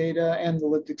all the data and the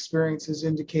lived experiences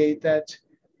indicate that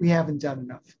we haven't done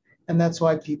enough. And that's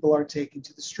why people are taking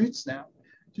to the streets now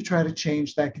to try to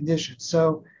change that condition.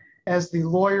 So as the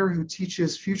lawyer who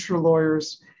teaches future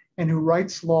lawyers and who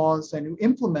writes laws and who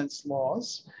implements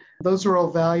laws, those are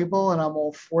all valuable and I'm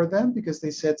all for them because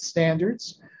they set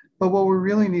standards. But what we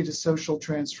really need is social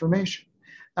transformation.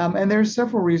 And there are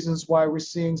several reasons why we're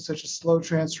seeing such a slow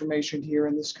transformation here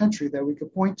in this country that we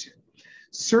could point to.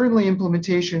 Certainly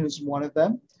implementation is one of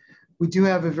them. We do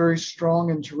have a very strong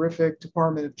and terrific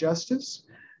Department of Justice,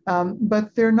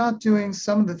 but they're not doing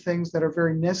some of the things that are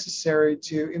very necessary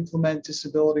to implement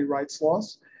disability rights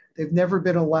laws. They've never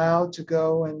been allowed to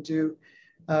go and do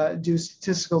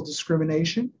statistical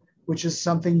discrimination, which is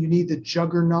something you need the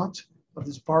juggernaut of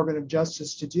the Department of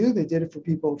Justice to do. They did it for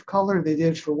people of color. They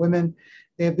did it for women.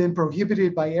 They have been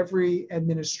prohibited by every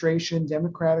administration,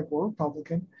 Democratic or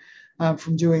Republican,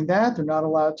 from doing that. They're not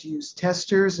allowed to use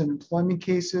testers in employment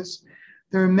cases.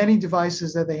 There are many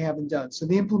devices that they haven't done. So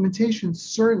the implementation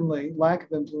certainly, lack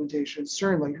of implementation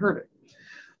certainly hurt it.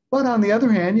 But on the other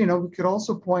hand, you know, we could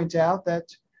also point out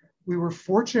that we were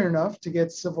fortunate enough to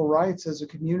get civil rights as a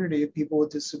community of people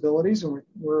with disabilities, and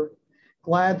we're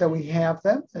glad that we have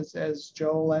them, as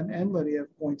Joel and Lydia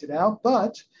have pointed out.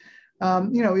 But,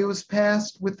 you know, it was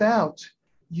passed without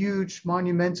huge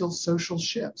monumental social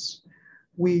shifts.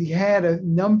 We had a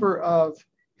number of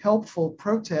helpful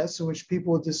protests in which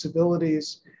people with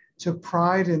disabilities took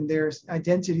pride in their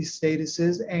identity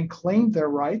statuses and claimed their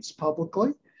rights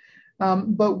publicly.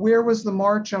 But where was the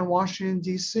march on Washington,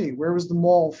 D.C.? Where was the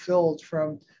mall filled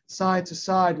from side to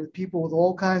side with people with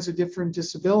all kinds of different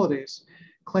disabilities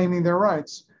claiming their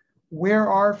rights? Where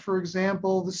are, for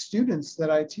example, the students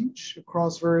that I teach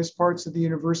across various parts of the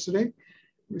university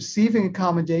receiving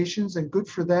accommodations, and good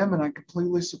for them, and I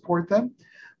completely support them.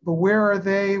 But where are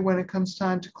they when it comes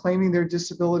time to claiming their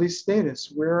disability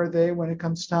status? Where are they when it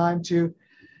comes time to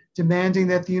demanding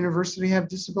that the university have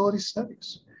disability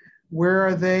studies? Where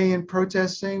are they in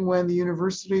protesting when the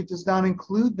university does not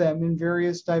include them in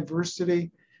various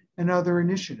diversity and other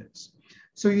initiatives?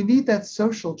 So you need that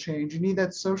social change, you need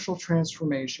that social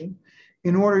transformation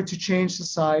in order to change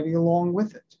society along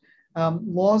with it.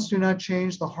 Laws do not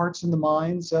change the hearts and the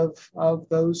minds of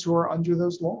those who are under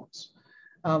those laws.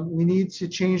 We need to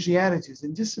change the attitudes,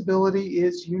 and disability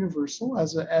is universal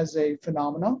as a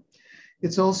phenomenon.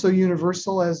 It's also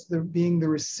universal as being the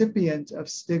recipient of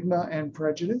stigma and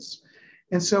prejudice.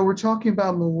 And so we're talking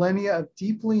about millennia of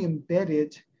deeply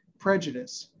embedded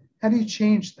prejudice. How do you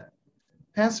change that?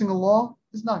 Passing a law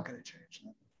is not going to change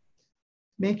that.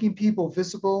 Making people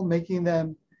visible, making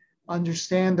them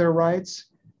understand their rights,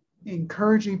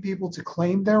 encouraging people to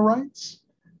claim their rights,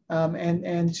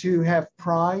 and to have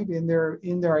pride in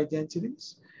their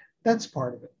identities. That's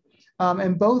part of it.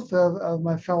 And both of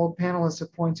my fellow panelists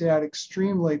have pointed out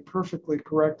extremely perfectly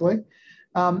correctly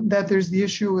that there's the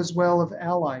issue as well of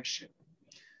allyship.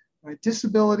 Right?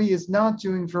 Disability is not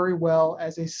doing very well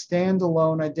as a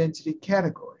standalone identity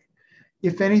category.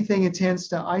 If anything, it tends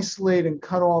to isolate and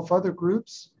cut off other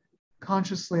groups,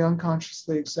 consciously,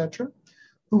 unconsciously, etc.,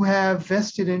 who have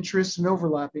vested interests and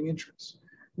overlapping interests.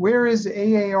 Where is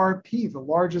AARP, the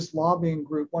largest lobbying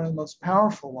group, one of the most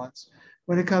powerful ones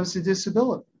when it comes to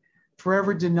disability?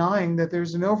 Forever denying that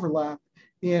there's an overlap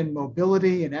in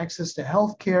mobility and access to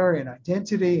healthcare and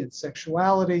identity and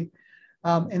sexuality,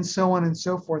 and so on and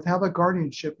so forth. How about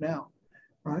guardianship now,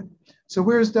 right? So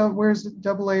where's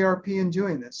AARP in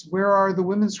doing this? Where are the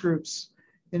women's groups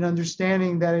in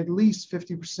understanding that at least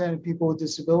 50% of people with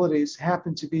disabilities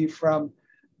happen to be from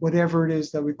whatever it is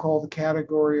that we call the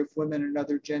category of women and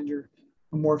other gender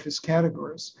amorphous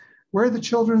categories? Where are the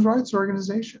children's rights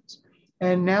organizations?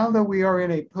 And now that we are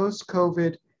in a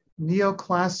post-COVID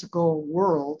neoclassical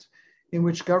world in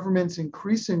which governments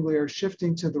increasingly are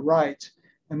shifting to the right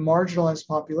and marginalized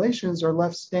populations are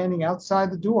left standing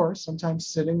outside the door, sometimes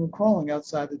sitting and crawling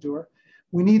outside the door,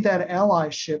 we need that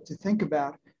allyship to think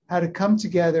about how to come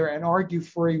together and argue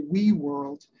for a we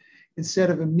world instead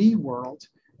of a me world,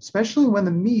 especially when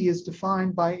the me is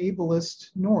defined by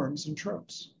ableist norms and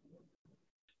tropes.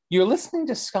 You're listening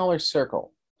to Scholar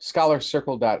Circle,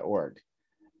 scholarscircle.org.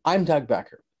 I'm Doug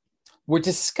Becker. We're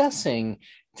discussing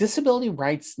disability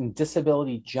rights and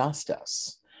disability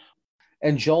justice.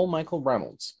 And Joel Michael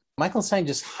Reynolds. Michael Stein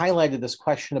just highlighted this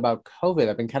question about COVID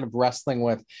I've been kind of wrestling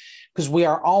with, because we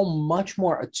are all much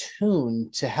more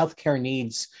attuned to healthcare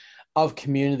needs of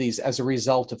communities as a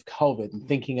result of COVID, and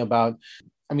thinking about,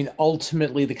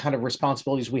 ultimately the kind of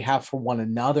responsibilities we have for one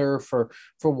another, for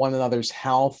one another's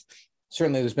health.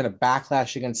 Certainly there's been a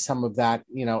backlash against some of that,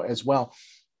 as well.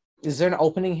 Is there an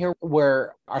opening here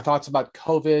where our thoughts about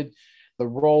COVID, the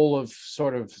role of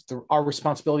our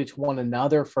responsibility to one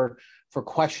another for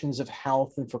questions of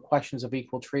health and for questions of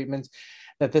equal treatment,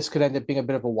 that this could end up being a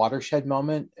bit of a watershed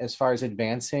moment as far as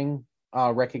advancing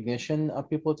recognition of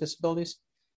people with disabilities?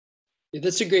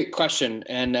 That's a great question,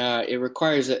 and it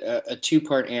requires a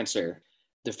two-part answer.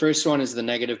 The first one is the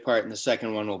negative part, and the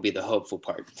second one will be the hopeful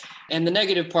part. And the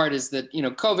negative part is that,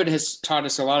 COVID has taught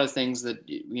us a lot of things that,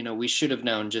 we should have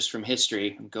known just from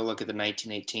history. Go look at the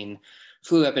 1918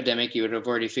 flu epidemic, you would have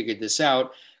already figured this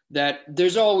out, that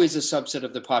there's always a subset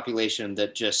of the population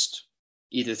that just,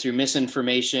 either through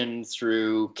misinformation,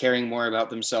 through caring more about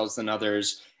themselves than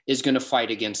others, is going to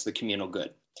fight against the communal good.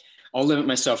 I'll limit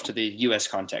myself to the US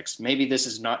context. Maybe this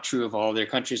is not true of all other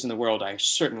countries in the world. I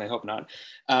certainly hope not.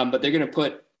 But they're going to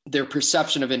put their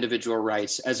perception of individual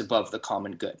rights as above the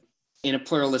common good. In a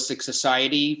pluralistic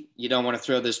society, you don't want to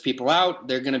throw those people out.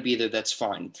 They're going to be there. That's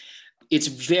fine. It's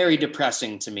very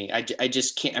depressing to me. I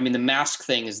just can't. The mask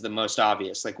thing is the most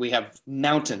obvious. Like, we have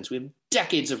mountains, we have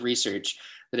decades of research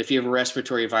that if you have a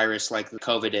respiratory virus like the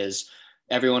COVID is,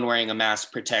 everyone wearing a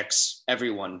mask protects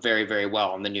everyone very, very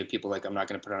well. And then you have people like, I'm not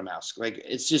going to put on a mask. Like,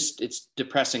 it's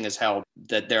depressing as hell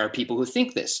that there are people who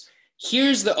think this.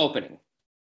 Here's the opening.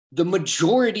 The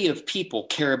majority of people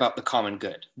care about the common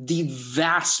good. The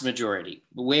vast majority,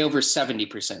 way over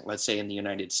 70%, let's say in the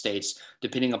United States,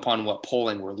 depending upon what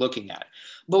polling we're looking at.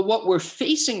 But what we're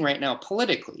facing right now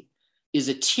politically is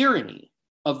a tyranny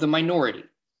of the minority.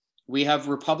 We have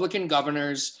Republican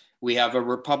governors. We have a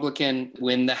Republican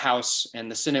when the House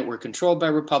and the Senate were controlled by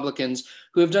Republicans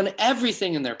who have done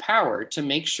everything in their power to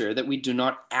make sure that we do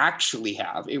not actually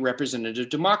have a representative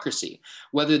democracy,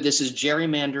 whether this is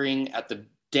gerrymandering at the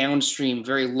downstream,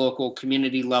 very local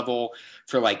community level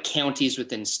for like counties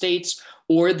within states,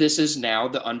 or this is now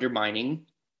the undermining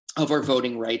of our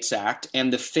Voting Rights Act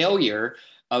and the failure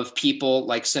of people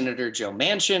like Senator Joe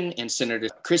Manchin and Senator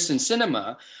Kristen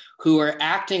Sinema, who are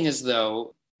acting as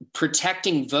though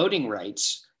protecting voting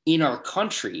rights in our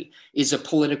country is a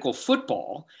political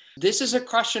football. This is a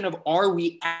question of, are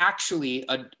we actually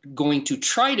going to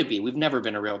try to be, we've never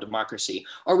been a real democracy,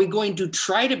 are we going to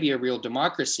try to be a real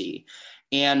democracy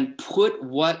and put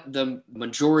what the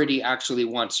majority actually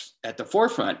wants at the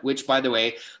forefront, which, by the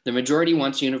way, the majority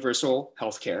wants universal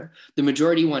healthcare. The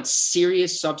majority wants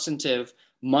serious substantive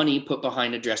money put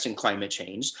behind addressing climate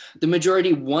change. The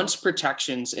majority wants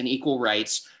protections and equal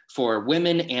rights for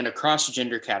women and across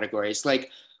gender categories.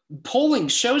 Like, polling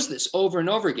shows this over and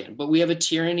over again, but we have a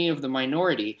tyranny of the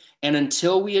minority. And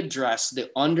until we address the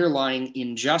underlying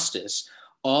injustice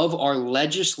of our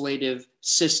legislative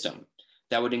system,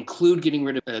 that would include getting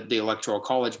rid of the Electoral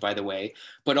College, by the way,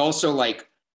 but also like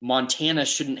Montana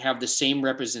shouldn't have the same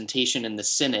representation in the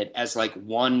Senate as like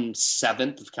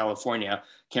 1/7 of California.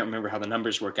 Can't remember how the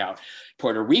numbers work out.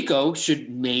 Puerto Rico should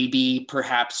maybe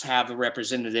perhaps have a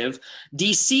representative.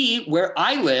 DC, where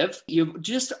I live, you have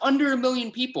just under 1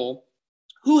 million people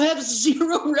who have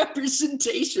zero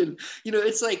representation. You know,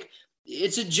 it's like,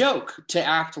 it's a joke to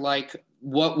act like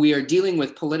what we are dealing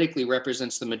with politically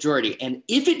represents the majority. And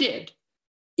if it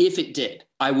did,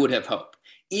 I would have hope.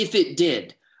 If it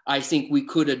did, I think we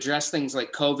could address things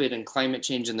like COVID and climate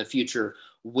change in the future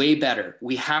way better.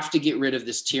 We have to get rid of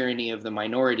this tyranny of the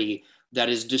minority that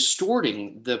is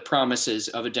distorting the promises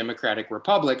of a democratic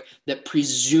republic that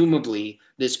presumably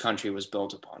this country was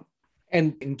built upon.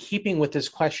 And in keeping with this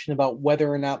question about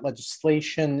whether or not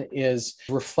legislation is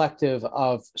reflective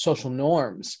of social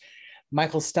norms,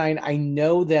 Michael Stein, I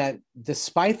know that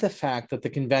despite the fact that the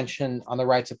Convention on the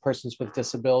Rights of Persons with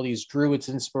Disabilities drew its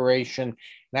inspiration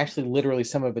and actually literally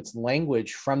some of its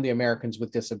language from the Americans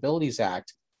with Disabilities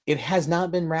Act, it has not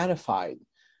been ratified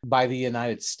by the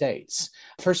United States.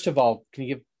 First of all, can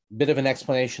you give a bit of an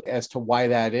explanation as to why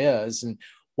that is and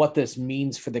what this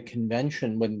means for the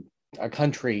convention when a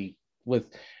country with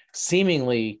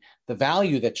seemingly the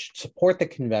value that should support the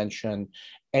convention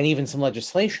and even some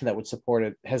legislation that would support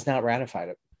it has not ratified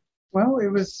it? Well, it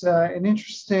was an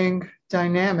interesting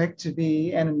dynamic to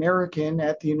be an American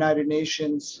at the United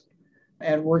Nations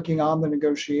and working on the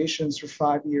negotiations for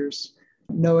 5 years,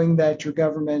 knowing that your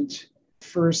government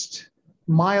first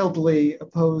mildly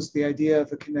opposed the idea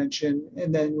of a convention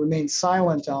and then remained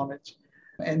silent on it,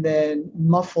 and then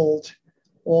muffled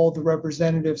all the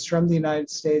representatives from the United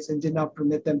States and did not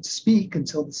permit them to speak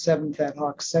until the 7th ad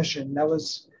hoc session. That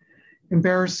was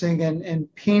embarrassing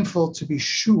and painful, to be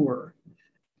sure.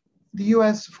 The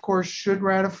US, of course, should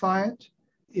ratify it.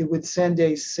 It would send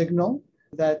a signal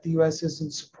that the US is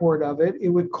in support of it. It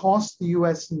would cost the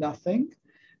US nothing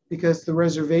because the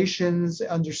reservations,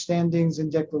 understandings,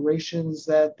 and declarations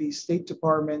that the State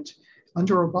Department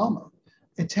under Obama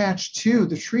attached to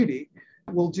the treaty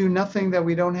will do nothing that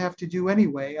we don't have to do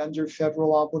anyway under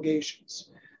federal obligations.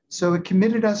 So it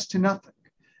committed us to nothing.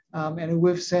 And it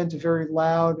would have sent a very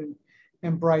loud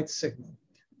and bright signal.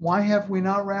 Why have we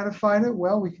not ratified it?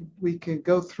 Well, we could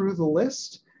go through the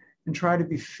list and try to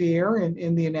be fair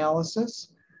in the analysis.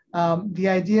 The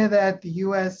idea that the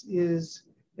US is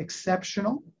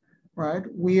exceptional, right?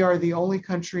 We are the only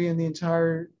country in the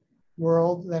entire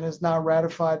world that has not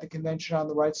ratified the Convention on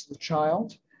the Rights of the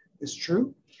Child is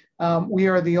true. We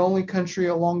are the only country,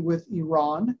 along with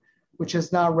Iran, which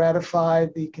has not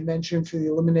ratified the Convention for the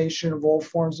Elimination of All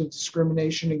Forms of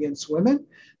Discrimination Against Women.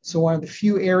 So one of the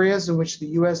few areas in which the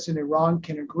US and Iran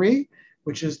can agree,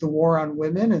 which is the war on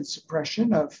women and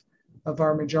suppression of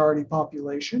our majority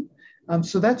population.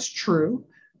 So that's true.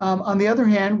 On the other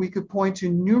hand, we could point to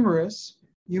numerous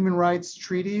human rights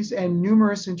treaties and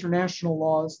numerous international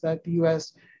laws that the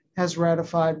US has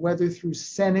ratified, whether through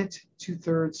Senate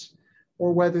 2/3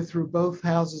 or whether through both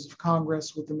houses of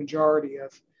Congress with the majority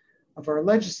of our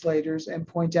legislators, and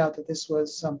point out that this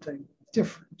was something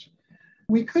different.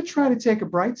 We could try to take a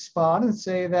bright spot and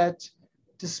say that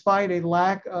despite a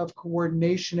lack of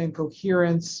coordination and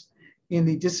coherence in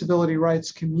the disability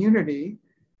rights community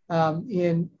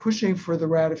in pushing for the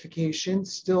ratification,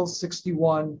 still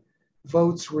 61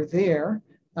 votes were there,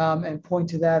 and point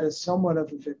to that as somewhat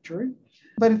of a victory.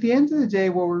 But at the end of the day,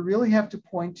 what we really have to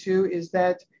point to is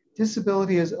that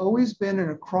disability has always been an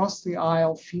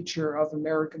across-the-aisle feature of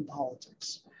American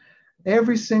politics.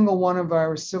 Every single one of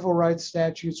our civil rights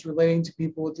statutes relating to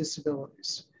people with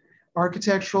disabilities,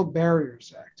 Architectural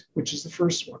Barriers Act, which is the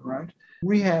first one, right?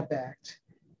 Rehab Act,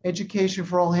 Education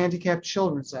for All Handicapped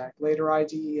Children's Act, later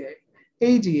IDEA,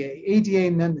 ADA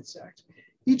Amendments Act.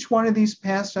 Each one of these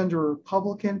passed under a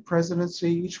Republican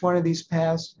presidency. Each one of these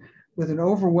passed with an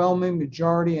overwhelming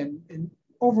majority and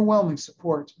overwhelming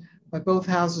support by both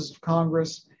houses of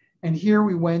Congress. And here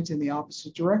we went in the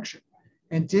opposite direction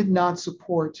and did not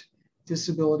support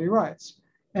disability rights.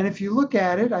 And if you look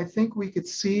at it, I think we could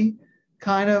see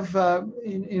kind of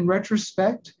in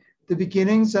retrospect, the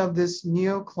beginnings of this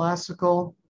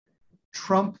neoclassical,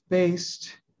 Trump-based,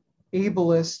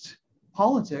 ableist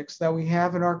politics that we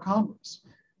have in our Congress,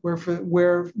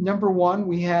 where number one,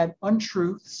 we had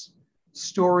untruths,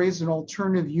 stories, and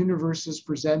alternative universes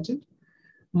presented,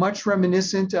 much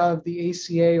reminiscent of the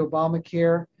ACA,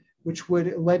 Obamacare, which would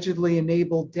allegedly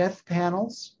enable death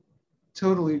panels,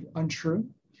 totally untrue.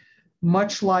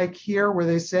 much like here, where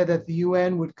they said that the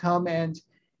UN would come and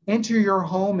enter your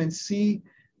home and see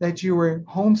that you were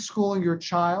homeschooling your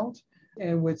child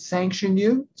and would sanction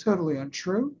you. Totally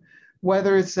untrue.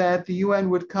 Whether it's that the UN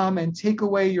would come and take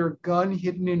away your gun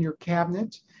hidden in your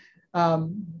cabinet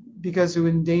because it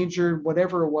would endanger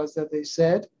whatever it was that they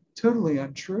said. Totally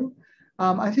untrue.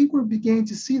 I think we're beginning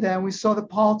to see that. And we saw the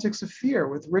politics of fear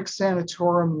with Rick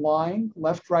Santorum lying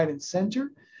left, right, and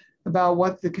center about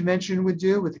what the convention would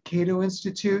do, with the Cato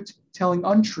Institute telling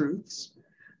untruths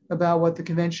about what the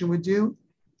convention would do.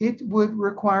 It would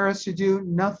require us to do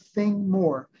nothing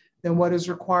more than what is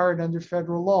required under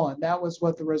federal law. And that was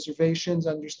what the reservations,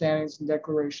 understandings, and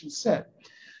declarations said.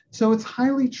 So it's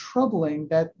highly troubling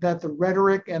that the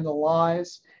rhetoric and the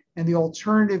lies and the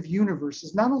alternative universe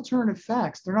is not alternative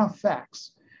facts. They're not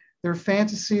facts. They're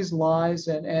fantasies, lies,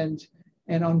 and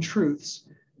untruths.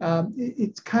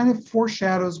 It kind of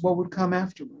foreshadows what would come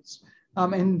afterwards.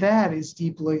 And that is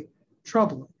deeply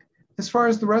troubling. As far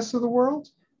as the rest of the world,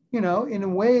 in a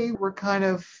way, we're kind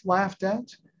of laughed at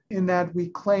in that we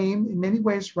claim, in many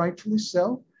ways rightfully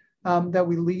so, that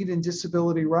we lead in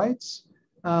disability rights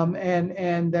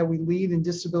and that we lead in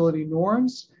disability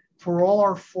norms for all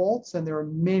our faults. And there are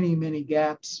many, many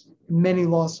gaps, many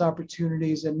lost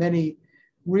opportunities, and many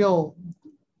real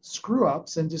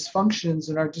screw-ups and dysfunctions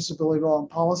in our disability law and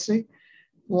policy.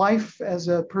 Life as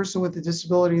a person with a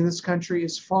disability in this country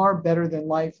is far better than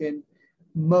life in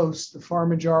the far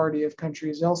majority of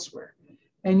countries elsewhere.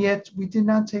 And yet we did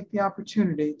not take the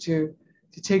opportunity to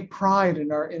take pride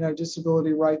in our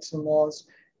disability rights and laws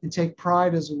and take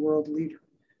pride as a world leader.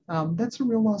 That's a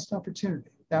real lost opportunity.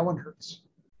 That one hurts.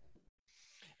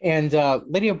 And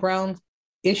Lydia Brown,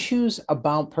 issues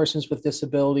about persons with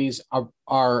disabilities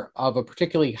are of a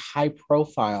particularly high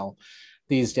profile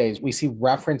these days. We see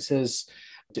references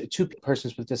to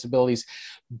persons with disabilities,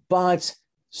 but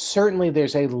certainly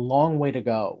there's a long way to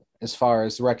go as far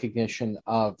as the recognition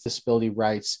of disability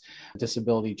rights,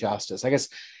 disability justice. I guess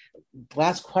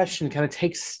last question kind of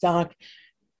takes stock.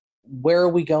 Where are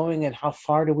we going and how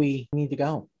far do we need to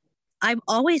go? I'm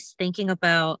always thinking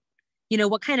about,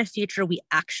 what kind of future we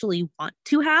actually want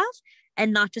to have,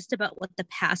 and not just about what the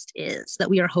past is that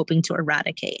we are hoping to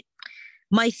eradicate.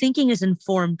 My thinking is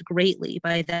informed greatly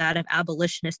by that of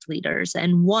abolitionist leaders.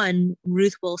 And one,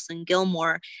 Ruth Wilson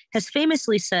Gilmore, has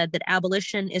famously said that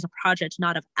abolition is a project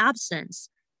not of absence,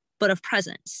 but of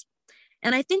presence.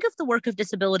 And I think of the work of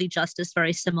disability justice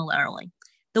very similarly.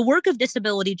 The work of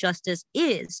disability justice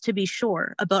is, to be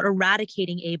sure, about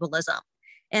eradicating ableism,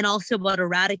 and also about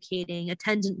eradicating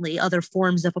attendantly other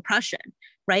forms of oppression,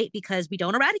 right? Because we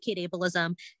don't eradicate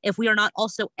ableism if we are not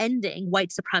also ending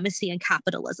white supremacy and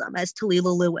capitalism, as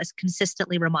Talila Lewis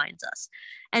consistently reminds us.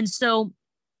 And so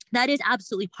that is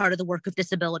absolutely part of the work of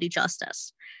disability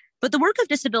justice. But the work of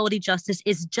disability justice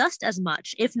is just as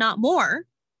much, if not more,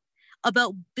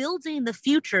 about building the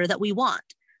future that we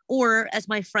want. Or, as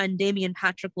my friend Damian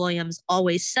Patrick Williams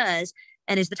always says,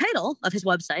 and is the title of his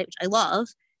website, which I love,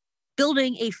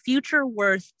 building a future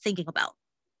worth thinking about.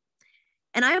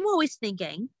 And I am always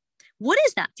thinking, what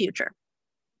is that future?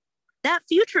 That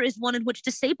future is one in which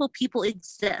disabled people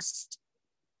exist,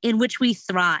 in which we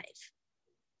thrive,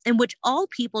 in which all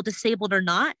people, disabled or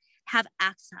not, have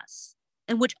access,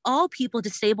 in which all people,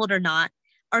 disabled or not,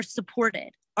 are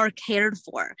supported, are cared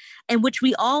for, in which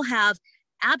we all have,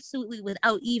 absolutely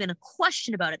without even a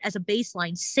question about it, as a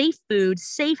baseline, safe food,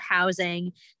 safe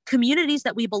housing, communities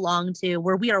that we belong to,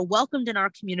 where we are welcomed in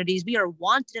our communities, we are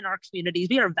wanted in our communities,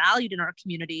 we are valued in our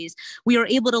communities, we are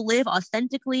able to live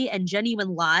authentically and genuine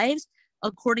lives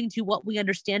according to what we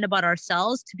understand about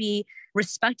ourselves, to be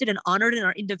respected and honored in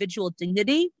our individual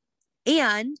dignity,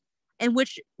 and in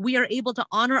which we are able to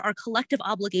honor our collective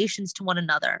obligations to one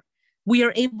another. We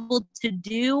are able to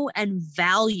do and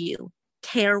value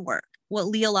care work, what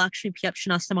Leah Lakshmi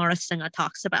Pyapshana Samara Singha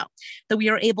talks about, that we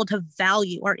are able to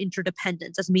value our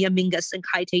interdependence, as Mia Mingus and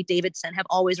Kaite Davidson have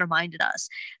always reminded us,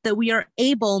 that we are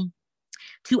able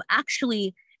to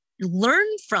actually learn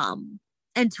from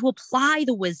and to apply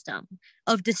the wisdom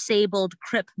of disabled,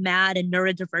 crip, mad, and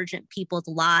neurodivergent people's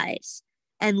lives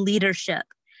and leadership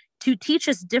to teach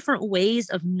us different ways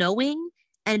of knowing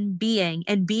and being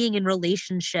in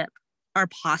relationship are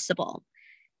possible.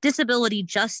 Disability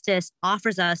justice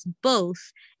offers us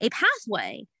both a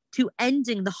pathway to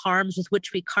ending the harms with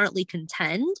which we currently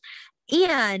contend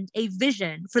and a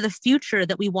vision for the future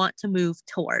that we want to move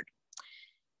toward.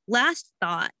 Last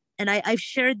thought, and I've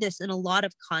shared this in a lot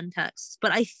of contexts,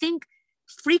 but I think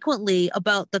frequently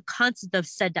about the concept of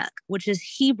tzedek, which is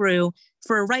Hebrew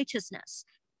for righteousness,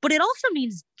 but it also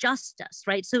means justice,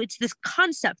 right? So it's this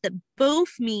concept that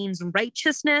both means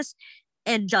righteousness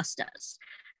and justice.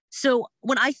 So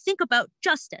when I think about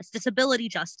justice, disability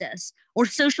justice, or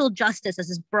social justice as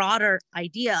this broader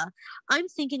idea, I'm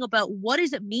thinking about what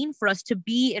does it mean for us to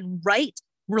be in right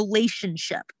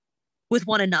relationship with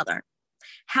one another?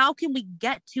 How can we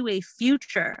get to a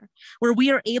future where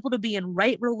we are able to be in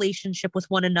right relationship with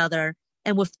one another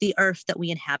and with the earth that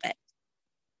we inhabit?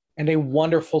 And a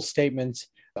wonderful statement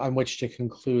on which to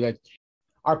conclude.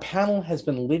 Our panel has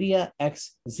been Lydia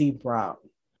X. Z. Brown.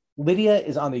 Lydia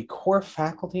is on the core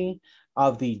faculty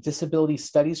of the Disabilities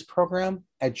Studies Program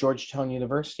at Georgetown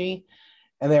University,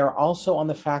 and they are also on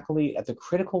the faculty at the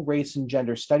Critical Race and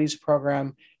Gender Studies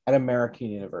Program at American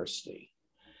University.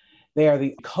 They are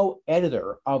the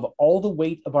co-editor of All the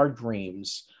Weight of Our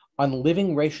Dreams on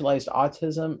Living Racialized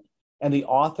Autism and the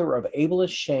author of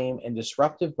Ableist Shame and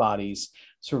Disruptive Bodies,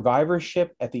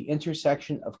 Survivorship at the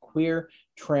Intersection of Queer,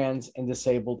 Trans, and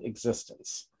Disabled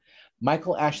Existence.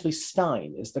 Michael Ashley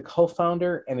Stein is the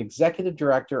co-founder and executive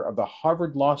director of the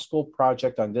Harvard Law School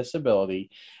Project on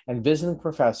Disability and visiting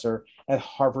professor at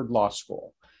Harvard Law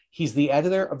School. He's the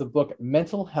editor of the book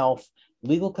Mental Health,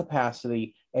 Legal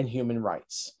Capacity, and Human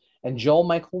Rights. And Joel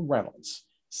Michael Reynolds,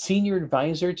 senior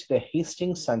advisor to the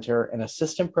Hastings Center and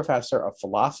assistant professor of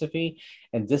philosophy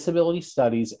and disability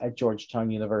studies at Georgetown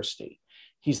University.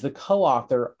 He's the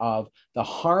co-author of The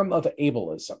Harm of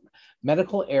Ableism,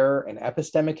 Medical Error and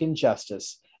Epistemic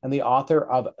Injustice, and the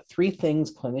author of 3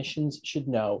 Things Clinicians Should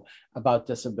Know About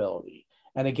Disability.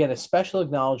 And again, a special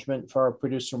acknowledgement for our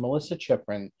producer, Melissa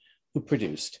Chiprin, who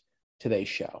produced today's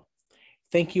show.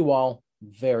 Thank you all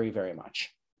very, very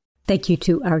much. Thank you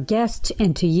to our guests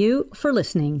and to you for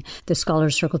listening. The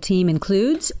Scholars Circle team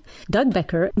includes Doug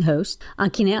Becker, host,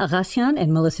 Ankine Agasian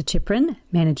and Melissa Chiprin,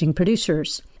 managing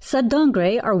producers, Sud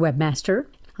Dongre, our webmaster.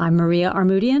 I'm Maria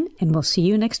Armoudian, and we'll see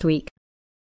you next week.